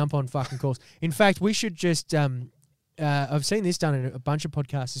just jump on fucking calls. In fact, we should just I've seen this done in a bunch of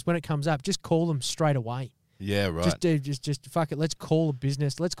podcasts. Is when it comes up, just call them straight away. Yeah, right. Just fuck it. Let's call a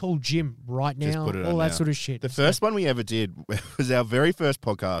business. Let's call Jim right now. Just put it all on that now. sort of shit. The first one we ever did was our very first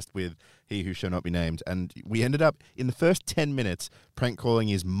podcast with He Who Shall Not Be Named. And we ended up, in the first 10 minutes, prank calling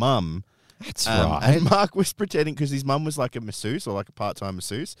his mum. That's right. And Mark was pretending, because his mum was like a masseuse or like a part-time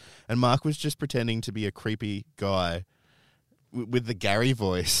masseuse. And Mark was just pretending to be a creepy guy with the Gary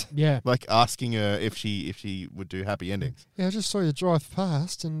voice. Yeah. Like asking her if she would do happy endings. Yeah, I just saw you drive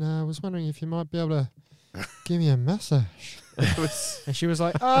past and was wondering if you might be able to give me a massage. It was, And she was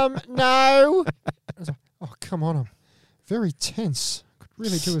like, No. I was like, oh, come on. I'm very tense. Could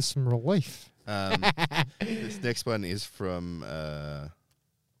really do with some relief. this next one is from, I'm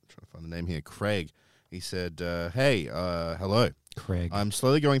trying to find the name here, Craig. He said, hey, hello. Craig. I'm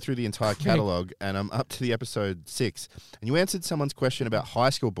slowly going through the entire Craig. catalogue, and I'm up to the episode 6. And you answered someone's question about high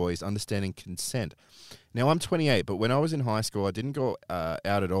school boys understanding consent. Now, I'm 28, but when I was in high school, I didn't go out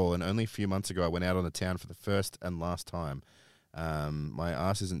at all, and only a few months ago, I went out on the town for the first and last time. My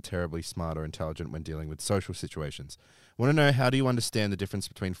ass isn't terribly smart or intelligent when dealing with social situations. Want to know, how do you understand the difference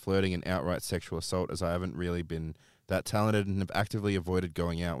between flirting and outright sexual assault, as I haven't really been that talented and have actively avoided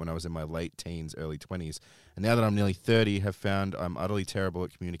going out when I was in my late teens, early 20s. And now that I'm nearly 30, have found I'm utterly terrible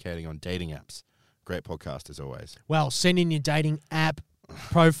at communicating on dating apps. Great podcast as always. well, send in your dating app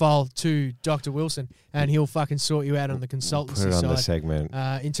profile to Dr. Wilson and he'll fucking sort you out on the consultancy Put it on side. the segment.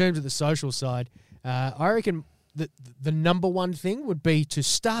 In terms of the social side, I reckon the number one thing would be to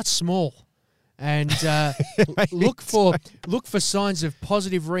start small and look for signs of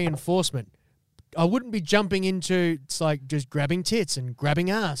positive reinforcement. I wouldn't be jumping into it's like just grabbing tits and grabbing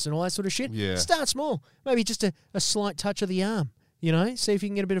ass and all that sort of shit. Yeah. Start small. Maybe just a slight touch of the arm. You know, see if you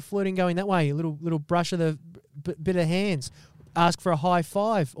can get a bit of flirting going that way. A little brush of the bit of hands. Ask for a high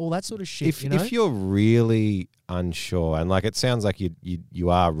five. All that sort of shit. If you're really unsure, and like it sounds like you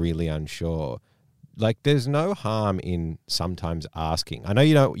are really unsure, like there's no harm in sometimes asking. I know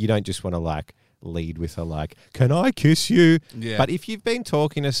you don't just want to like lead with a like, can I kiss you? Yeah. But if you've been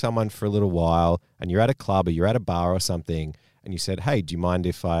talking to someone for a little while and you're at a club or you're at a bar or something and you said, hey, do you mind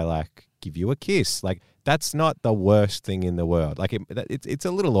if I like give you a kiss. Like, that's not the worst thing in the world. Like, it's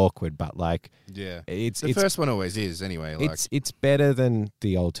a little awkward, but like, Yeah. it's The first one always is anyway. Like, it's better than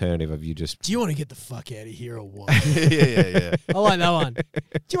the alternative of you just. Do you want to get the fuck out of here or what? yeah. I like that one. Do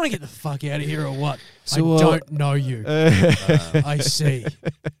you want to get the fuck out of here or what? So, I don't know you. I see.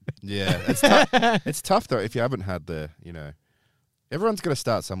 Yeah. It's tough though if you haven't had everyone's got to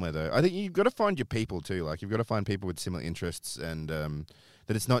start somewhere though. I think you've got to find your people too. Like, you've got to find people with similar interests and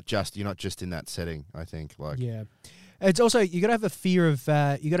that it's not just, you're not just in that setting, I think. Like, Yeah. It's also, you got to have a fear of,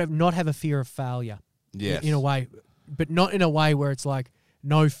 you got to not have a fear of failure. yes. In a way, but not in a way where it's like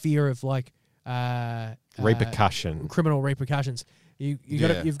no fear of like Repercussion. criminal repercussions.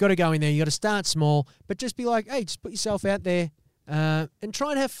 You've got to go in there. You got to start small, but just be like, hey, just put yourself out there and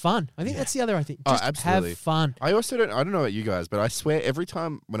try and have fun. I think that's the other. I think just absolutely. have fun. I also I don't know about you guys, but I swear every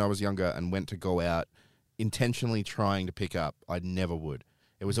time when I was younger and went to go out intentionally trying to pick up, I never would.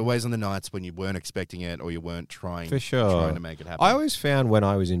 It was always on the nights when you weren't expecting it or you weren't trying For sure. trying to make it happen. I always found when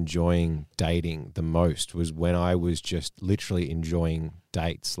I was enjoying dating the most was when I was just literally enjoying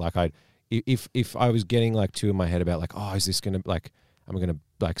dates. Like, if I was getting like two in my head about like, oh, is this gonna like, am I gonna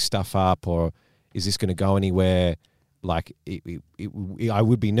like stuff up or is this gonna go anywhere? Like, I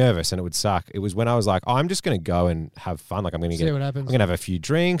would be nervous and it would suck. It was when I was like, oh, I'm just gonna go and have fun. Like, I'm gonna See what happens. I'm gonna have a few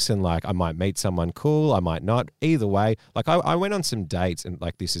drinks and like I might meet someone cool. I might not. Either way, like I went on some dates and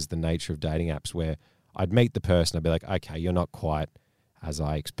like this is the nature of dating apps where I'd meet the person. I'd be like, okay, you're not quite as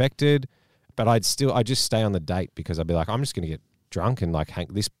I expected, but I'd just stay on the date because I'd be like, I'm just gonna get drunk and like hang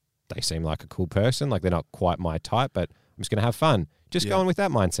this. They seem like a cool person. Like, they're not quite my type, but I'm just gonna have fun. Just going with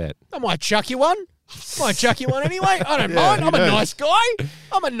that mindset. I might chuck you one. Anyway. I don't mind. I'm a nice guy.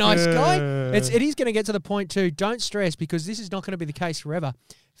 It is going to get to the point too. Don't stress because this is not going to be the case forever.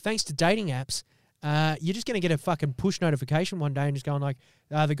 Thanks to dating apps, you're just going to get a fucking push notification one day and just going like,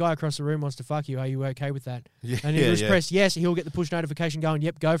 the guy across the room wants to fuck you. Are you okay with that? Yeah, and if you just press yes, he'll get the push notification going,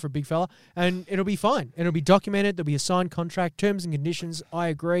 yep, go for a big fella. And it'll be fine. It'll be documented. There'll be a signed contract, terms and conditions. I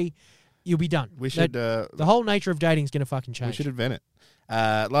agree. You'll be done. We should. The whole nature of dating is going to fucking change. We should invent it.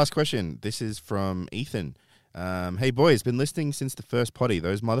 Last question. This is from Ethan. Hey boys, been listening since the first potty.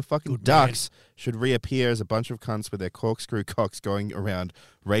 Those motherfucking ducks should reappear as a bunch of cunts with their corkscrew cocks going around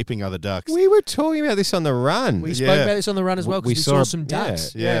raping other ducks. We were talking about this on the run. We spoke about this on the run as well because we saw some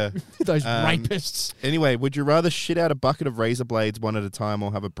ducks. Yeah. Those rapists. Anyway, would you rather shit out a bucket of razor blades one at a time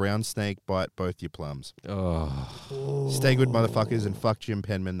or have a brown snake bite both your plums? Oh. Stay good, motherfuckers, and fuck Jim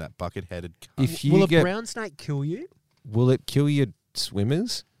Penman, that bucket-headed cunt. If you Will get, a brown snake kill you? will it kill your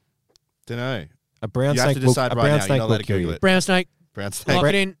swimmers? Dunno. A brown You have snake to decide will, right a brown now. snake You're not will allowed to kill Google you. it. Brown snake. Brown snake. Lock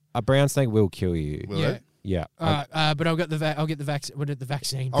it in. A brown snake will kill you. Will Yeah. it? Yeah. But I'll get the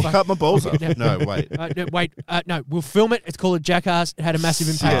vaccine. I'll cut my balls off. No, wait. No, we'll film it. It's called a Jackass. It had a massive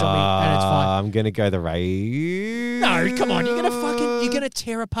impact on me, and it's fine. I'm gonna go the raid. No, come on. You're gonna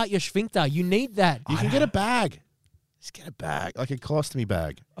tear apart your sphincter. You need that. You can get a bag. Just get a bag. Like a colostomy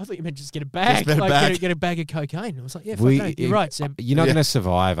bag. I thought you meant just get a bag. Just get a like bag. Get a bag of cocaine. I was like, yeah, fuck no. You're right, Seb. You're not gonna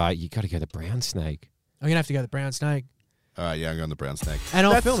survive. You got to go the brown snake. I'm gonna have to go the brown snake, All right, yeah, I'm going the brown snake. and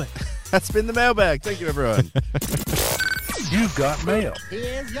I'll film it. That's been the mailbag. Thank you, everyone. You've got mail.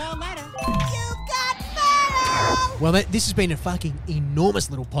 Here's your letter. You got mail. Well, this has been a fucking enormous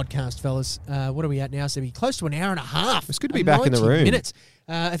little podcast, fellas. What are we at now, Sebby? Close to an hour and a half. It's good to be back in the 90 room. Minutes.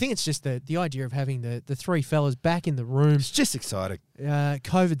 I think it's just the idea of having the three fellas back in the room. It's just exciting.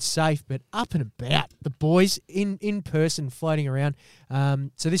 COVID safe, but up and about. The boys in person, floating around.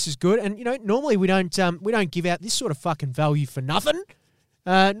 So this is good. And normally we don't give out this sort of fucking value for nothing.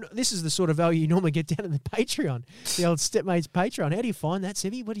 This is the sort of value you normally get down in the Patreon, the old Stepmates Patreon. How do you find that,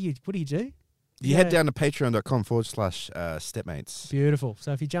 Sebby? What do you do? You head down to patreon.com/stepmates. Beautiful.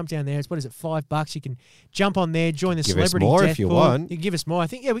 So if you jump down there, it's $5. You can jump on there, join the Give us celebrity more death if you pool. want. You can give us more. I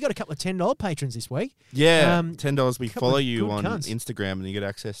think we got a couple of $10 patrons this week. Yeah, $10. $10. We couple follow of you good on cunts. Instagram and you get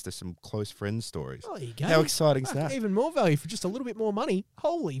access to some close friends stories. Oh, there you go. How exciting is that? Even more value for just a little bit more money.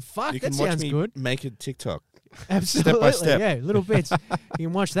 Holy fuck, You that can watch sounds me good. make a TikTok. Absolutely, step by step. yeah, little bits. You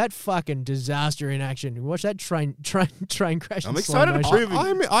can watch that fucking disaster in action. You watch that train crash. I'm in excited slow to motion. prove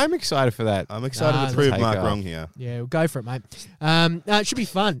it. I'm excited for that. I'm excited Ah, to prove take Mark off. wrong here. Yeah, we'll go for it, mate. It should be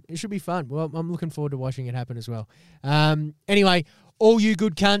fun. It should be fun. Well, I'm looking forward to watching it happen as well. Anyway, all you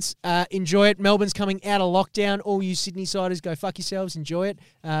good cunts, enjoy it. Melbourne's coming out of lockdown. All you Sydney siders, go fuck yourselves. Enjoy it.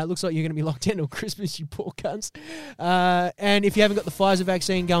 Looks like you're going to be locked down till Christmas, you poor cunts. And if you haven't got the Pfizer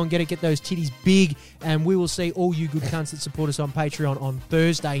vaccine, go and get it. Get those titties big. And we will see all you good cunts that support us on Patreon on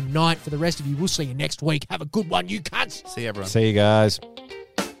Thursday night. For the rest of you, we'll see you next week. Have a good one, you cunts. See you, everyone. See you guys.